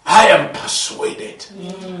 I am persuaded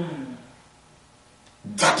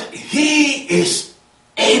that he is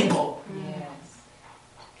able.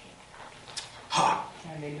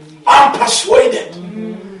 I'm persuaded.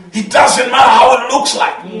 It doesn't matter how it looks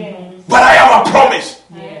like, but I have a promise.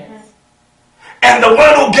 And the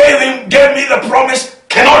one who gave me the promise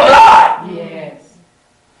cannot lie.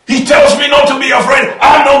 He tells me not to be afraid.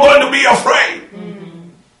 I'm not going to be afraid.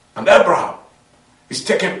 And Abraham is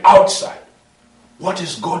taken outside. What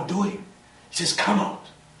is God doing? He says, come out.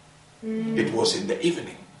 It was in the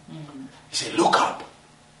evening. He said, look up.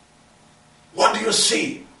 What do you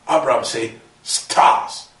see? Abraham said,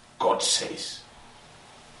 stars. God says,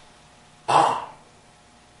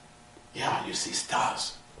 yeah, you see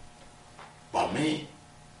stars. But me,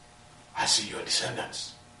 I see your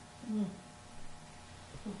descendants.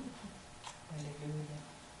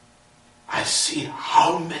 I see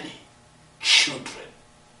how many children.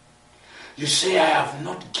 You say I have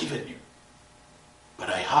not given you, but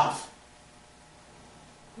I have.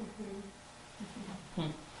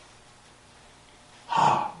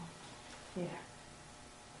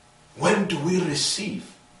 When do we receive?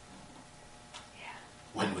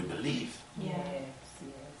 When we believe.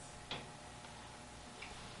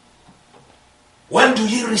 When do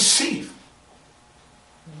you receive?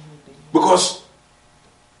 Because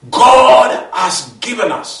God has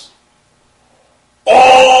given us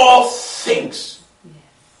all things.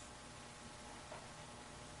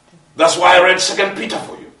 That's why I read 2 Peter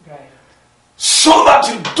for you. So that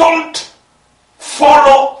you don't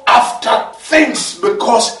follow after things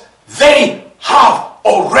because they have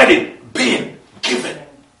already been given.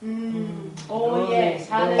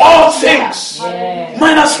 All things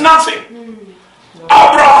minus nothing.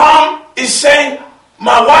 Abraham is saying,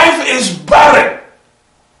 my wife is barren.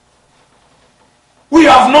 We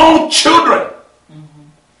have no children.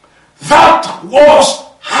 That was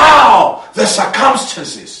how the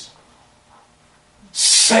circumstances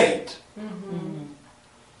said.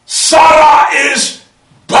 Sarah is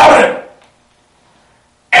barren.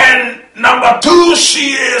 And number two,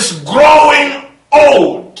 she is growing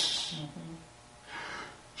old.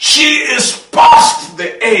 She is past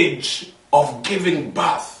the age of giving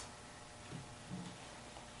birth.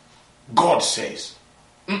 God says,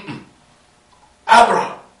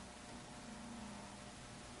 Abraham,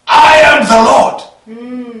 I am the Lord.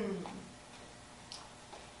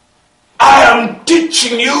 I am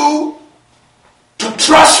teaching you to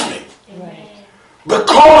trust me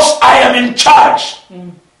because I am in charge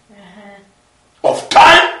of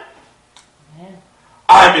time.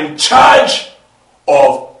 I'm in charge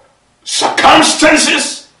of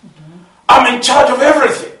circumstances. I'm in charge of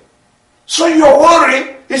everything. So your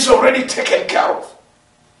worry is already taken care of.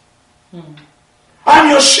 I'm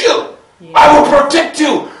your shield. I will protect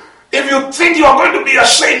you. If you think you are going to be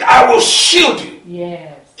ashamed, I will shield you.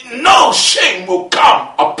 no shame will come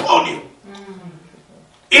upon you.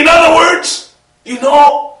 In other words,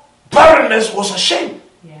 barrenness was a shame.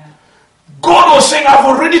 Yeah. God was saying, I've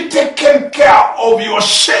already taken care of your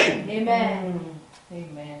shame. Amen.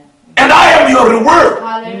 Amen. And I am your reward.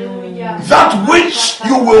 Hallelujah. That which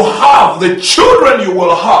you will have, the children you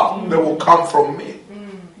will have, they will come from me.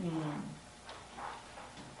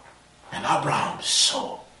 And Abraham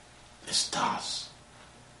saw the stars.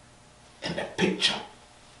 And a picture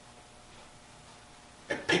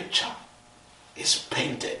is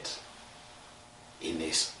painted in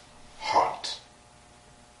his heart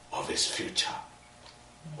of his future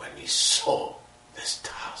when he saw the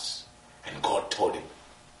stars. And God told him,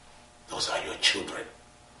 those are your children.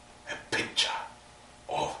 A picture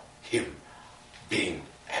of him being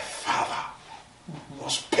a father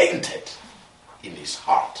was painted in his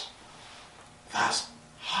heart. That's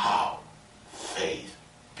how faith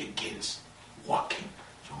begins working.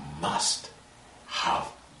 You must have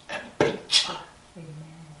a picture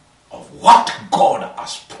of what God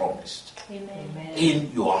has promised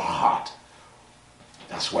in your heart.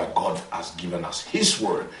 That's why God has given us His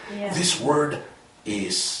word. Yeah. This word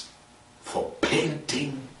is for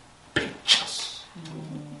painting pictures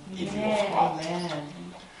in your heart. Amen.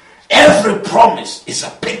 Every promise is a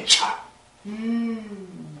picture.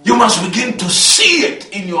 You must begin to see it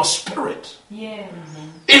in your spirit. Yes.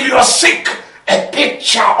 If you are sick, a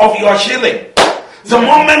picture of your healing. The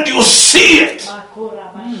moment you see it,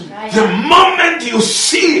 the moment you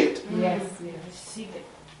see it, Yes. Receive it.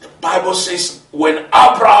 the Bible says when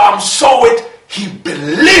Abraham saw it, he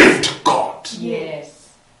believed God. Yes.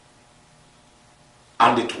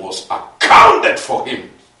 And it was accounted for him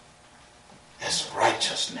as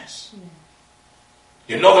righteousness.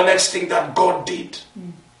 You know the next thing that God did?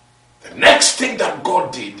 The next thing that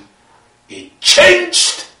God did, He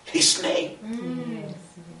changed His name. Yes.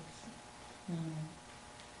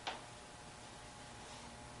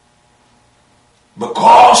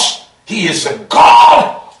 Because He is a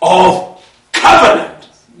God of covenant.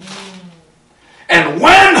 And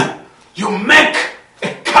when you make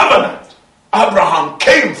a covenant, Abraham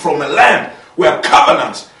came from a land where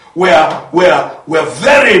covenants were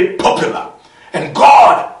very popular. And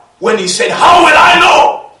God, when He said, how will I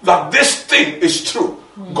know that this thing is true?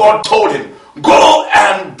 God told him, go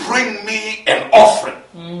and bring me an offering.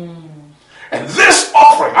 And this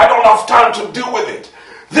offering, I don't have time to deal with it.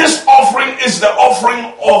 This offering is the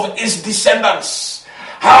offering of his descendants.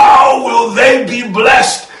 How will they be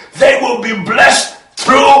blessed? They will be blessed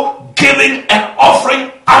through giving an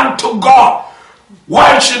offering unto God.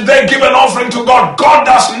 Why should they give an offering to God? God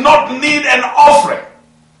does not need an offering.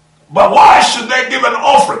 But why should they give an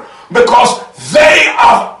offering? Because they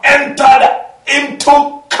have entered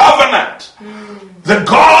into covenant. The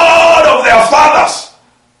God of their fathers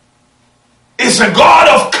is a God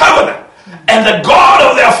of covenant. And the God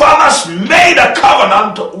of their fathers made a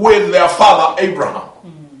covenant with their father Abraham.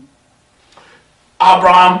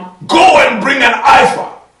 Abraham, go and bring an heifer,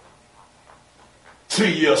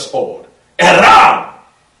 3 years old, a ram,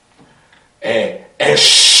 a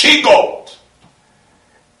she-goat,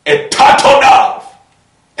 a turtle dove,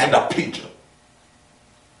 and a pigeon.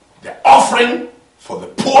 The offering for the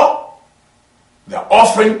poor, the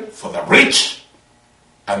offering for the rich,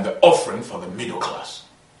 and the offering for the middle class.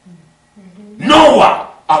 No one,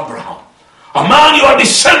 Abraham, among your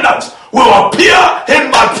descendants will appear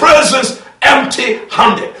in my presence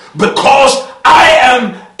empty-handed, because I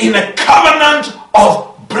am in a covenant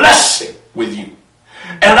of blessing with you.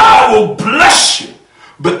 And I will bless you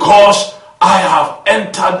because I have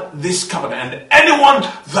entered this covenant. And anyone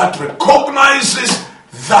that recognizes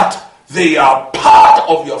that they are part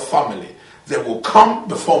of your family, they will come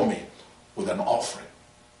before me with an offering.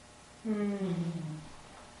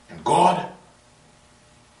 And God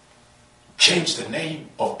changed the name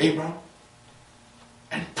of Abraham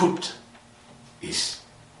and put his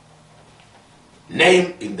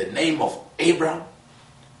name in the name of Abraham,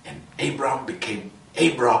 and Abraham became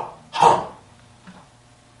Abraham.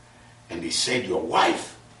 And He said, your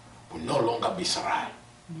wife will no longer be Sarai.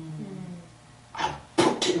 I'm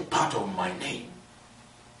putting part of my name.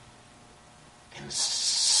 And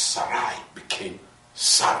Sarai became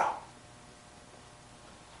Sarah.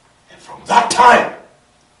 And from that time,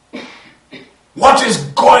 what is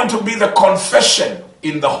going to be the confession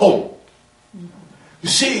in the home? You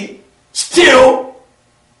see, still,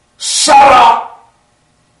 Sarah,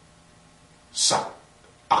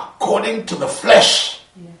 according to the flesh,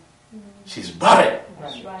 she's barren.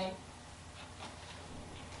 That's right.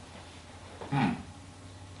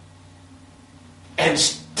 And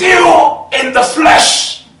still in the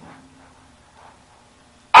flesh,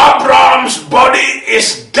 Abraham's body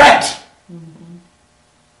is dead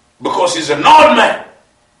because he's an old man.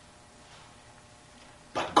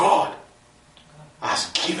 But God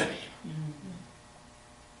has given him.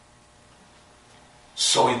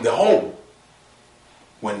 So in the home,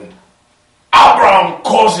 when Abraham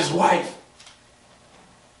calls his wife,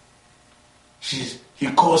 he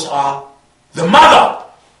calls her the mother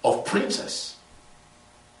of princess.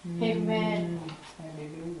 Amen.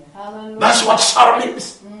 Hallelujah. Hallelujah. That's what Sarah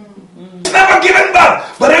means. She's never given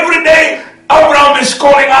birth, but every day Abraham is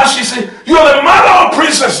calling her. She says, "You are the mother of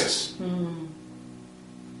princesses."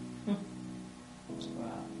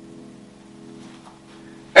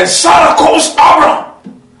 And Sarah calls Abraham.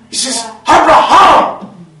 He says, "Abraham,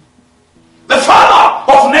 the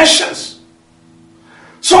father of nations."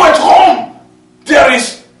 So at home, there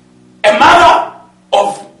is a mother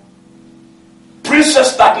of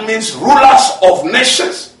princess, that means rulers of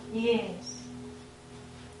nations. Yes.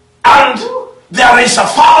 And there is a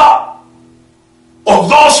father of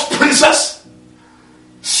those princes.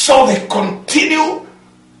 So they continue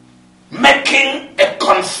making a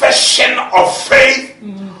confession of faith,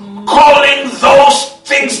 calling those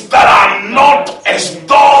things that are not as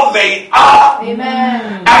though they are.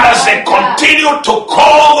 Amen. And as they continue to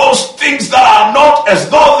call those things that are not as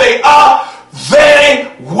though they are,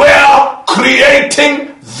 they were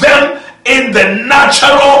creating them in the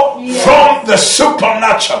natural from the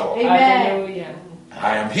supernatural. Amen. Hallelujah.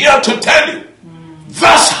 I am here to tell you,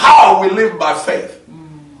 that's how we live by faith.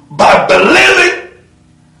 By believing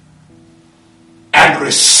and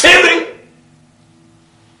receiving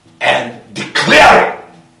and declaring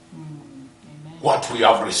what we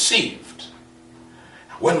have received.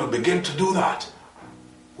 When we begin to do that,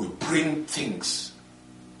 we bring things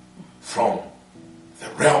from the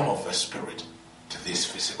realm of the spirit to this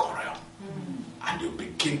physical realm. And you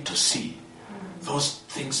begin to see those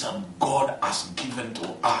things that God has given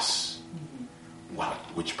to us,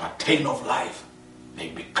 which pertain of life, they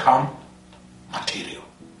become material.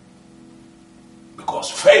 Because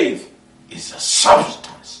faith is a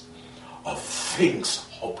substance of things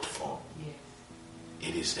hoped for.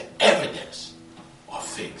 It is the evidence of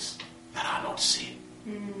things that are not seen.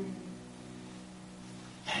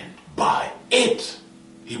 And by it,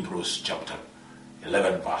 Hebrews chapter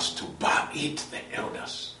 11 verse 2, by it the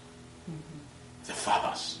elders, the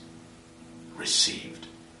fathers, received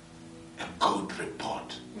a good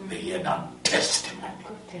report. They had a testimony.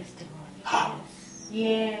 Good testimony. How?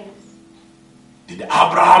 Yes. Did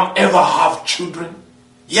Abraham ever have children?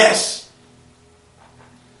 Yes.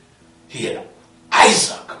 He had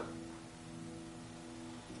Isaac.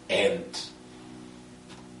 And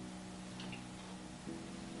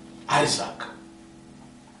Isaac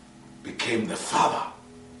became the father.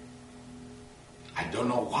 I don't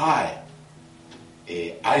know why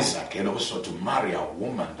Isaac had also to marry a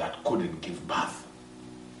woman that couldn't give birth.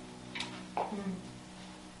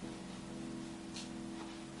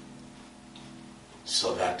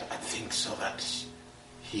 So that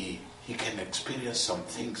he can experience some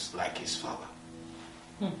things like his father.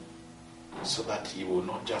 So that he will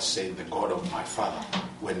not just say the God of my father.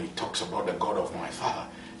 When he talks about the God of my father,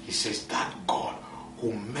 he says that God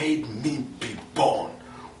who made me be born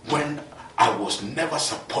when I was never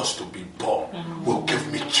supposed to be born will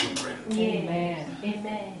give me children. Amen.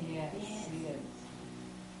 Amen. Yes. Yes.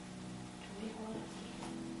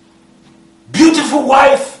 Beautiful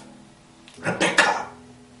wife, Rebecca,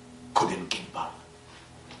 couldn't give birth.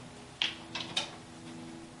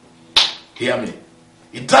 Hear me.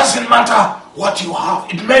 It doesn't matter what you have.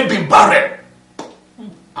 It may be barren.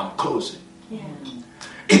 I'm closing. Yeah.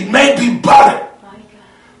 It may be barren, My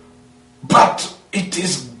God. but it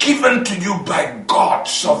is given to you by God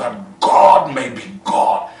so that God may be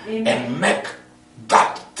God. Amen. And make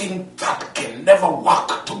that thing that can never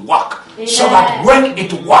work to work. Amen. So that when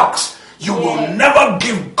it works, you will Yes. never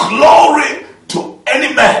give glory to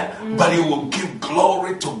any man, but you will give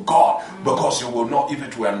glory to God. Because you will know, if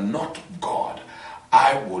it were not God,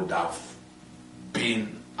 I would have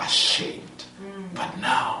been ashamed. But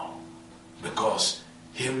now, because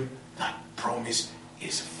him that promised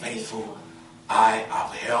is faithful, I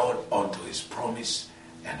have held onto his promise,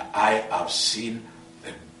 and I have seen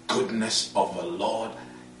the goodness of the Lord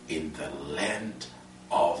in the land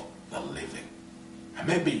of the living. And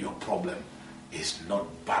maybe your problem is not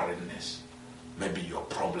barrenness. Maybe your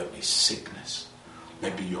problem is sickness.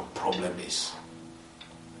 Maybe your problem is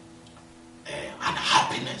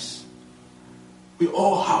unhappiness. We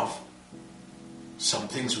all have some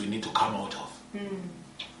things we need to come out of.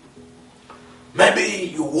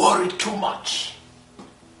 Maybe you worry too much.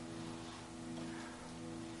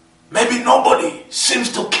 Maybe Maybe nobody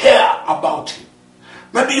seems to care about you.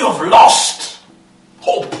 Maybe you've lost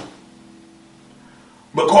hope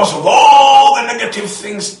because of all the negative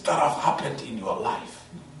things that have happened in your life.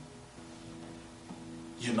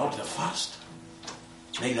 You're not the first,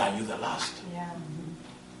 neither are you the last. Yeah.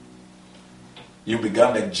 You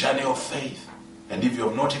began the journey of faith, and if you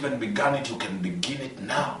have not even begun it, you can begin it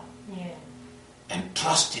now. Yeah. And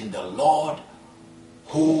trust in the Lord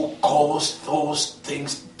who calls those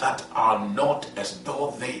things that are not as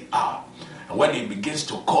though they are. And when he begins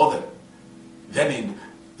to call them, then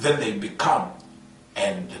they become.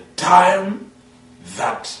 And the time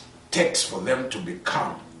that takes for them to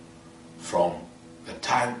become, from the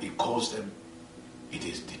time he calls them, it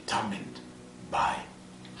is determined by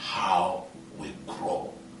how we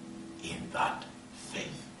grow in that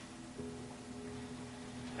faith.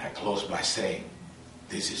 And I close by saying,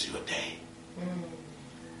 this is your day.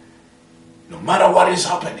 No matter what is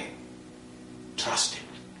happening, trust him.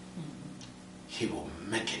 He will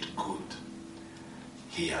make it good.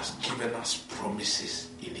 He has given us promises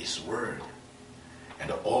in his word.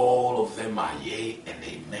 And all of them are yea and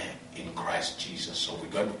amen in Christ Jesus. So we're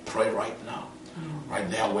going to pray right now.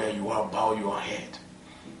 Right there where you are, bow your head.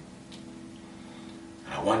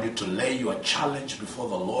 And I want you to lay your challenge before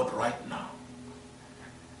the Lord right now.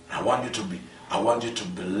 And I want you to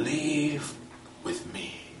believe with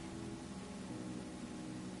me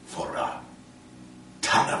for a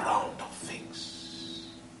turnaround of things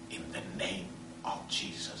in the name of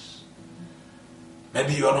Jesus.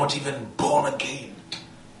 Maybe you are not even born again.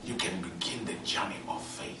 You can begin the journey of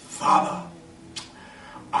faith. Father,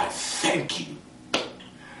 I thank you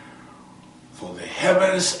for the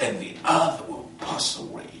heavens and the earth will pass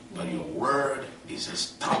away, but your word is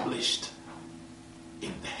established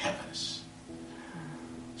in the heavens.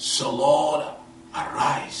 So Lord,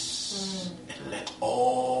 arise and let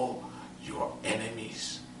all your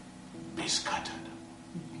enemies be scattered.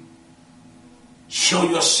 Show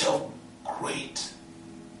yourself great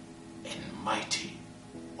and mighty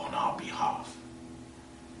on our behalf.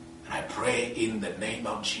 And I pray in the name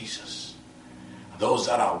of Jesus, those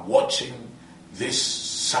that are watching this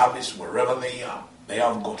service wherever they are, they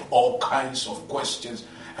have got all kinds of questions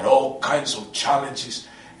and all kinds of challenges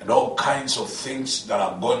and all kinds of things that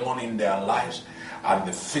are going on in their lives, and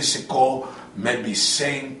the physical may be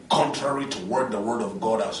saying contrary to what the word of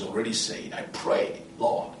God has already said. I pray,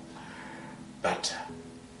 Lord, that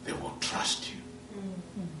they will trust you.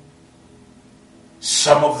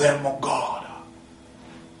 Some of them, oh God,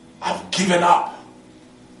 have given up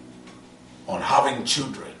on having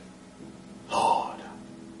children. Lord,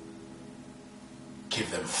 give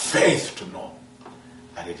them faith to know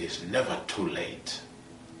that it is never too late.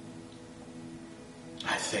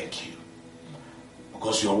 I thank you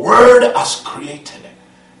because your word has created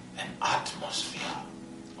an atmosphere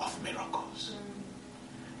of miracles.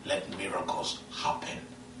 Let miracles happen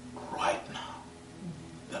right now.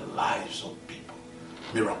 The lives of people,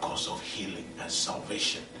 miracles of healing and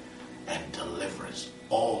salvation and deliverance,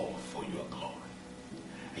 all for your glory.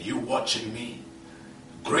 Are you watching me?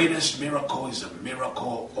 The greatest miracle is a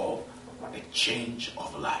miracle of a change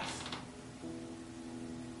of life.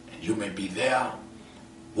 And you may be there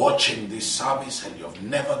watching this service and you have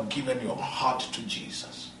never given your heart to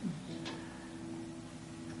Jesus.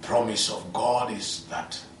 The promise of God is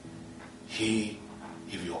that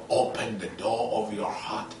if you open the door of your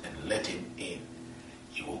heart and let him in,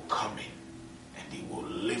 he will come in and he will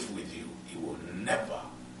live with you. He will never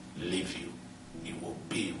leave you. He will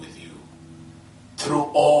be with you through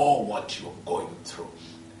all what you're going through.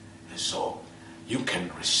 And so you can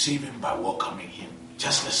receive him by welcoming him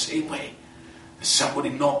just the same way. If somebody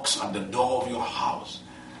knocks at the door of your house,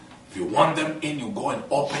 if you want them in, you go and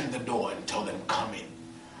open the door and tell them, come in.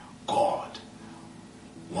 God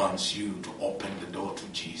wants you to open the door to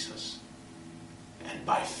Jesus and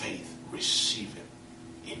by faith receive him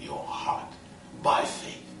in your heart. By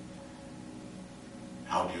faith.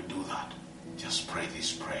 How do you do that? Just pray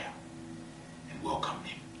this prayer and welcome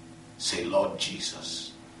him. Say, Lord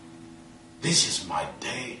Jesus, this is my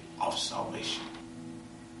day of salvation.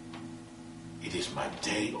 It is my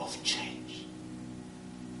day of change.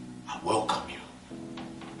 I welcome you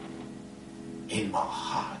in my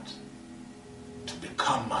heart to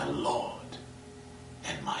become my Lord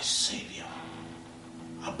and my Savior.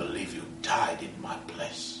 I believe you died in my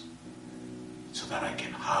place so that I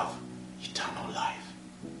can have eternal life.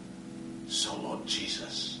 So Lord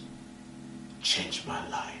Jesus, change my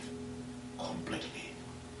life completely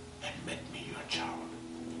and make me your child.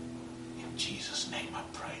 In Jesus' name I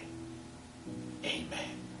pray.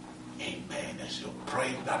 Amen. Amen. As you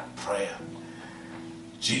pray that prayer,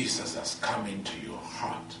 Jesus has come into your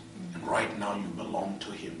heart, and right now you belong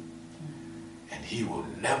to him. And he will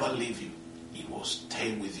never leave you. He will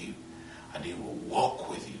stay with you, and he will walk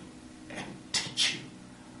with you and teach you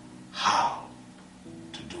how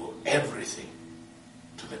to do everything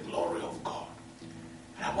to the glory of God.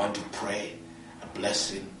 And I want to pray a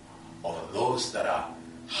blessing over those that are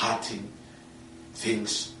hurting,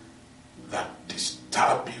 things that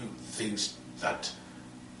disturb you, things that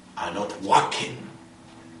are not working.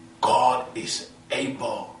 God is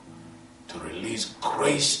able to release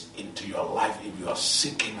grace into your life. If you are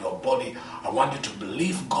sick in your body, I want you to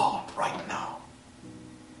believe God right now.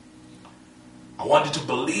 I want you to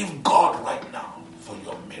believe God right now for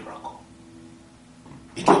your miracle.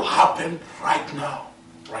 It will happen right now,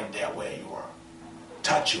 right there where you are.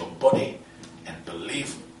 Touch your body and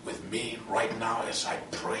believe with me right now as I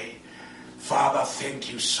pray. Father,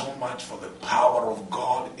 thank you so much for the power of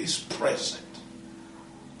God is present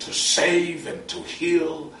to save and to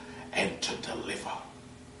heal and to deliver.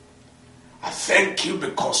 I thank you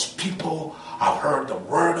because people have heard the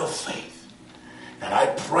word of faith. And I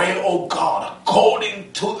pray, oh God,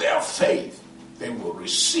 according to their faith, they will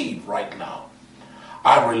receive right now.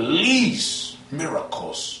 I release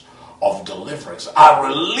miracles of deliverance. I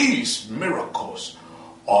release miracles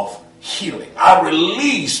of healing. I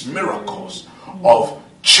release miracles of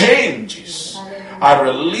changes. I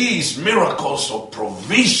release miracles of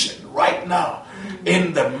provision right now.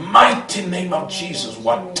 In the mighty name of Jesus,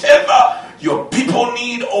 whatever your people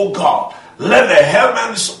need, oh God, let the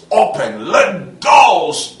heavens open, let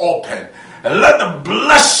doors open, and let the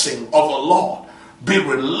blessing of the Lord be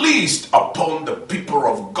released upon the people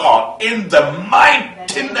of God in the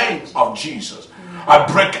mighty name of Jesus. I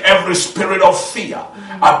break every spirit of fear.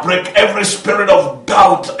 I break every spirit of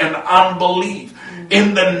doubt and unbelief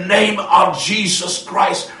in the name of Jesus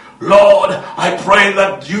Christ. Lord, I pray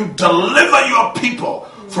that you deliver your people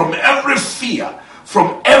from every fear,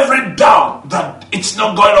 from every doubt that it's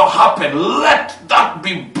not going to happen. Let that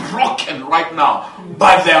be broken right now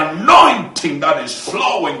by the anointing that is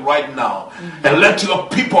flowing right now. And let your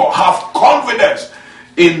people have confidence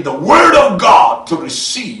in the word of God to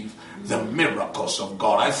receive the miracles of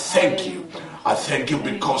God. I thank you. I thank you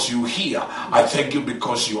because you hear. I thank you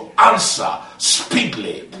because you answer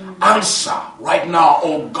speedily. Answer right now,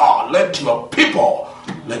 oh God. Let your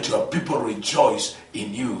people rejoice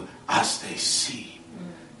in you as they see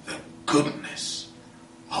the goodness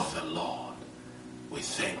of the Lord. We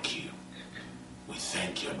thank you. We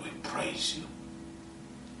thank you and we praise you.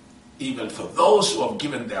 Even for those who have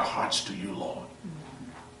given their hearts to you, Lord,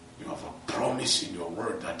 you have a promise in your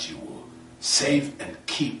word that you will save and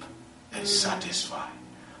keep and satisfy.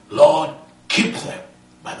 Lord, keep them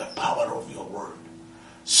by the power of your word.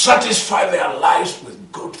 Satisfy their lives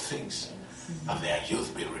with good things, and their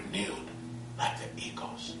youth be renewed like the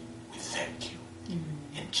eagles. We thank you.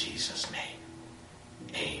 In Jesus' name.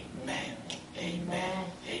 Amen. Amen.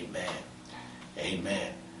 Amen.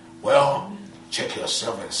 Amen. Well, check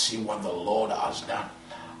yourself and see what the Lord has done.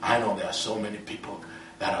 I know there are so many people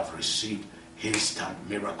that have received instant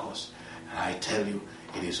miracles. And I tell you,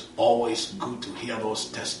 it is always good to hear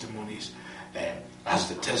those testimonies. And as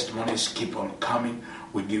the testimonies keep on coming,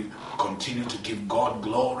 we continue to give God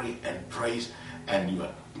glory and praise. And your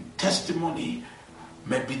testimony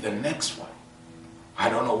may be the next one. I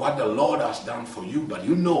don't know what the Lord has done for you, but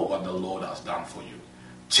you know what the Lord has done for you.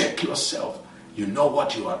 Check yourself. You know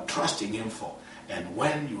what you are trusting him for. And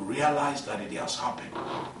when you realize that it has happened,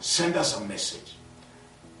 send us a message.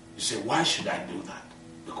 You say, why should I do that?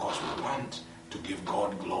 Because we want to give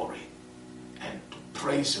God glory and to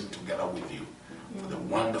praise him together with you for the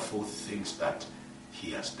wonderful things that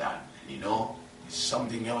he has done. And you know, it's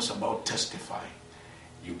something else about testifying.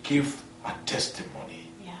 You give a testimony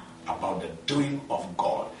about the doing of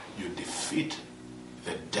God. You defeat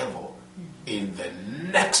the devil in the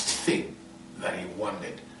next thing that he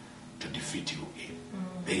wanted to defeat you in.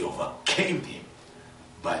 They overcame him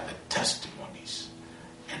by the testimonies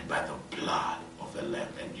and by the blood of the Lamb.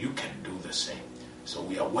 And you can do the same. So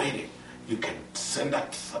we are waiting. You can send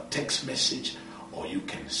us a text message, or you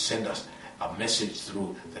can send us a message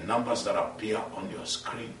through the numbers that appear on your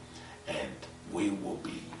screen, and we will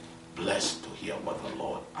be blessed to hear what the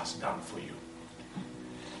Lord has done for you.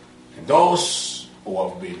 And those who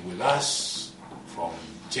have been with us from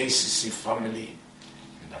JCC family,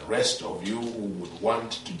 and the rest of you who would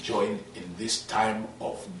want to join in this time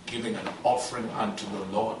of giving an offering unto the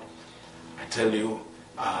Lord, I tell you,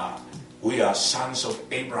 we are sons of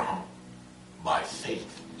Abraham by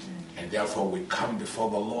faith. And therefore we come before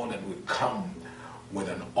the Lord and we come with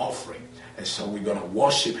an offering. And so we're going to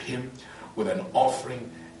worship him with an offering,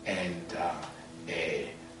 and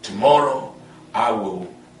tomorrow I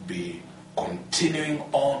will be continuing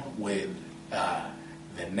on with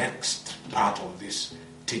the next part of this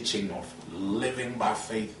teaching of living by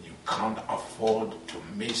faith. You can't afford to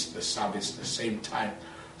miss the service the same time.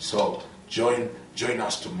 So join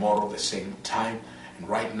us tomorrow the same time. And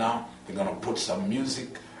right now, we're going to put some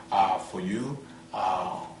music for you.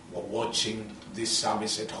 We're watching this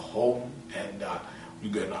service at home, and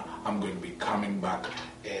I'm going to be coming back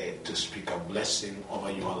to speak a blessing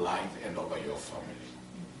over your life and over your family.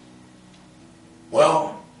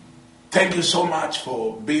 Well, thank you so much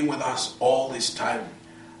for being with us all this time.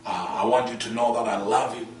 I want you to know that I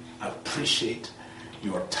love you. I appreciate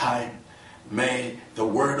your time. May the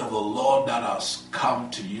word of the Lord that has come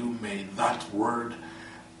to you, may that word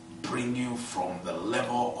bring you from the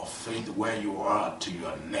level of faith where you are to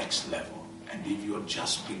your next level. And if you're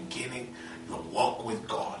just beginning your walk with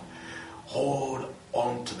God, hold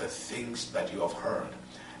on to the things that you have heard,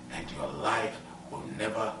 and your life will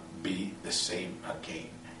never be the same again.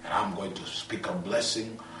 And I'm going to speak a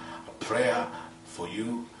blessing, a prayer for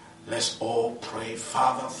you. Let's all pray.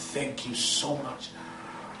 Father, thank you so much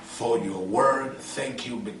for your word. Thank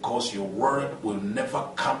you because your word will never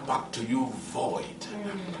come back to you void.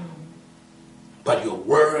 But your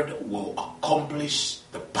word will accomplish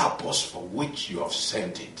the purpose for which you have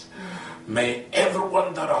sent it. May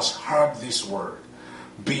everyone that has heard this word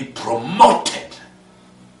be promoted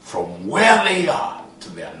from where they are to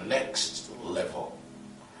their next level.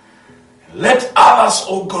 Let others,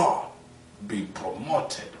 O God, be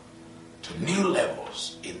promoted to new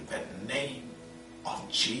levels in the name of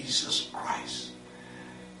Jesus Christ.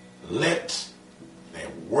 Let the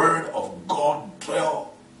word of God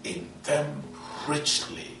dwell in them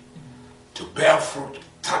richly to bear fruit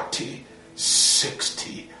 30,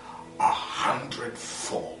 60,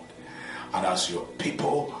 100-fold. And as your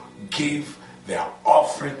people give their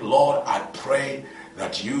offering, Lord, I pray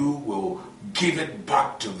that you will give it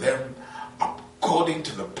back to them according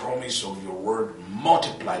to the promise of your word,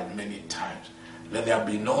 multiplied many times. Let there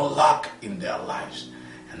be no lack in their lives,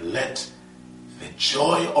 and let the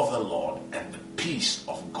joy of the Lord and the peace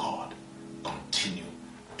of God continue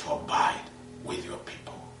to abide with your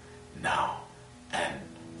people now and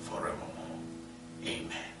forevermore.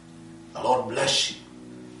 Amen. The Lord bless you.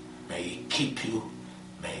 May he keep you.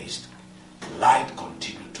 May his light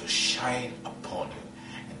continue to shine upon you.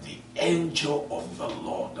 And the angel of the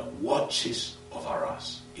Lord that watches over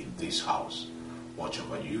us in this house, watch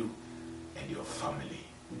over you and your family.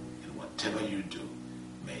 And whatever you do,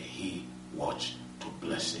 may he watch to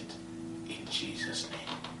bless it in Jesus'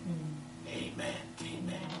 name. Amen.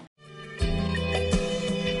 Amen.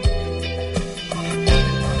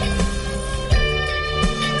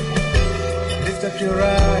 Lift up your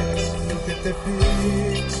eyes, look at the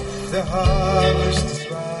fields, the harvest is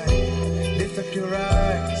ripe. Lift up your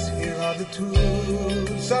eyes, here are the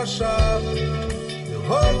tools are sharp. The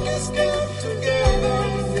work is come together.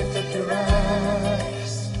 Lift up your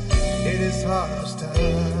eyes, it is harvest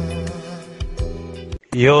time.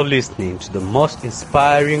 You're listening to the most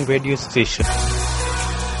inspiring radio station,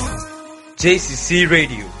 JCC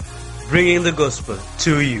Radio, bringing the gospel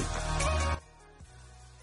to you.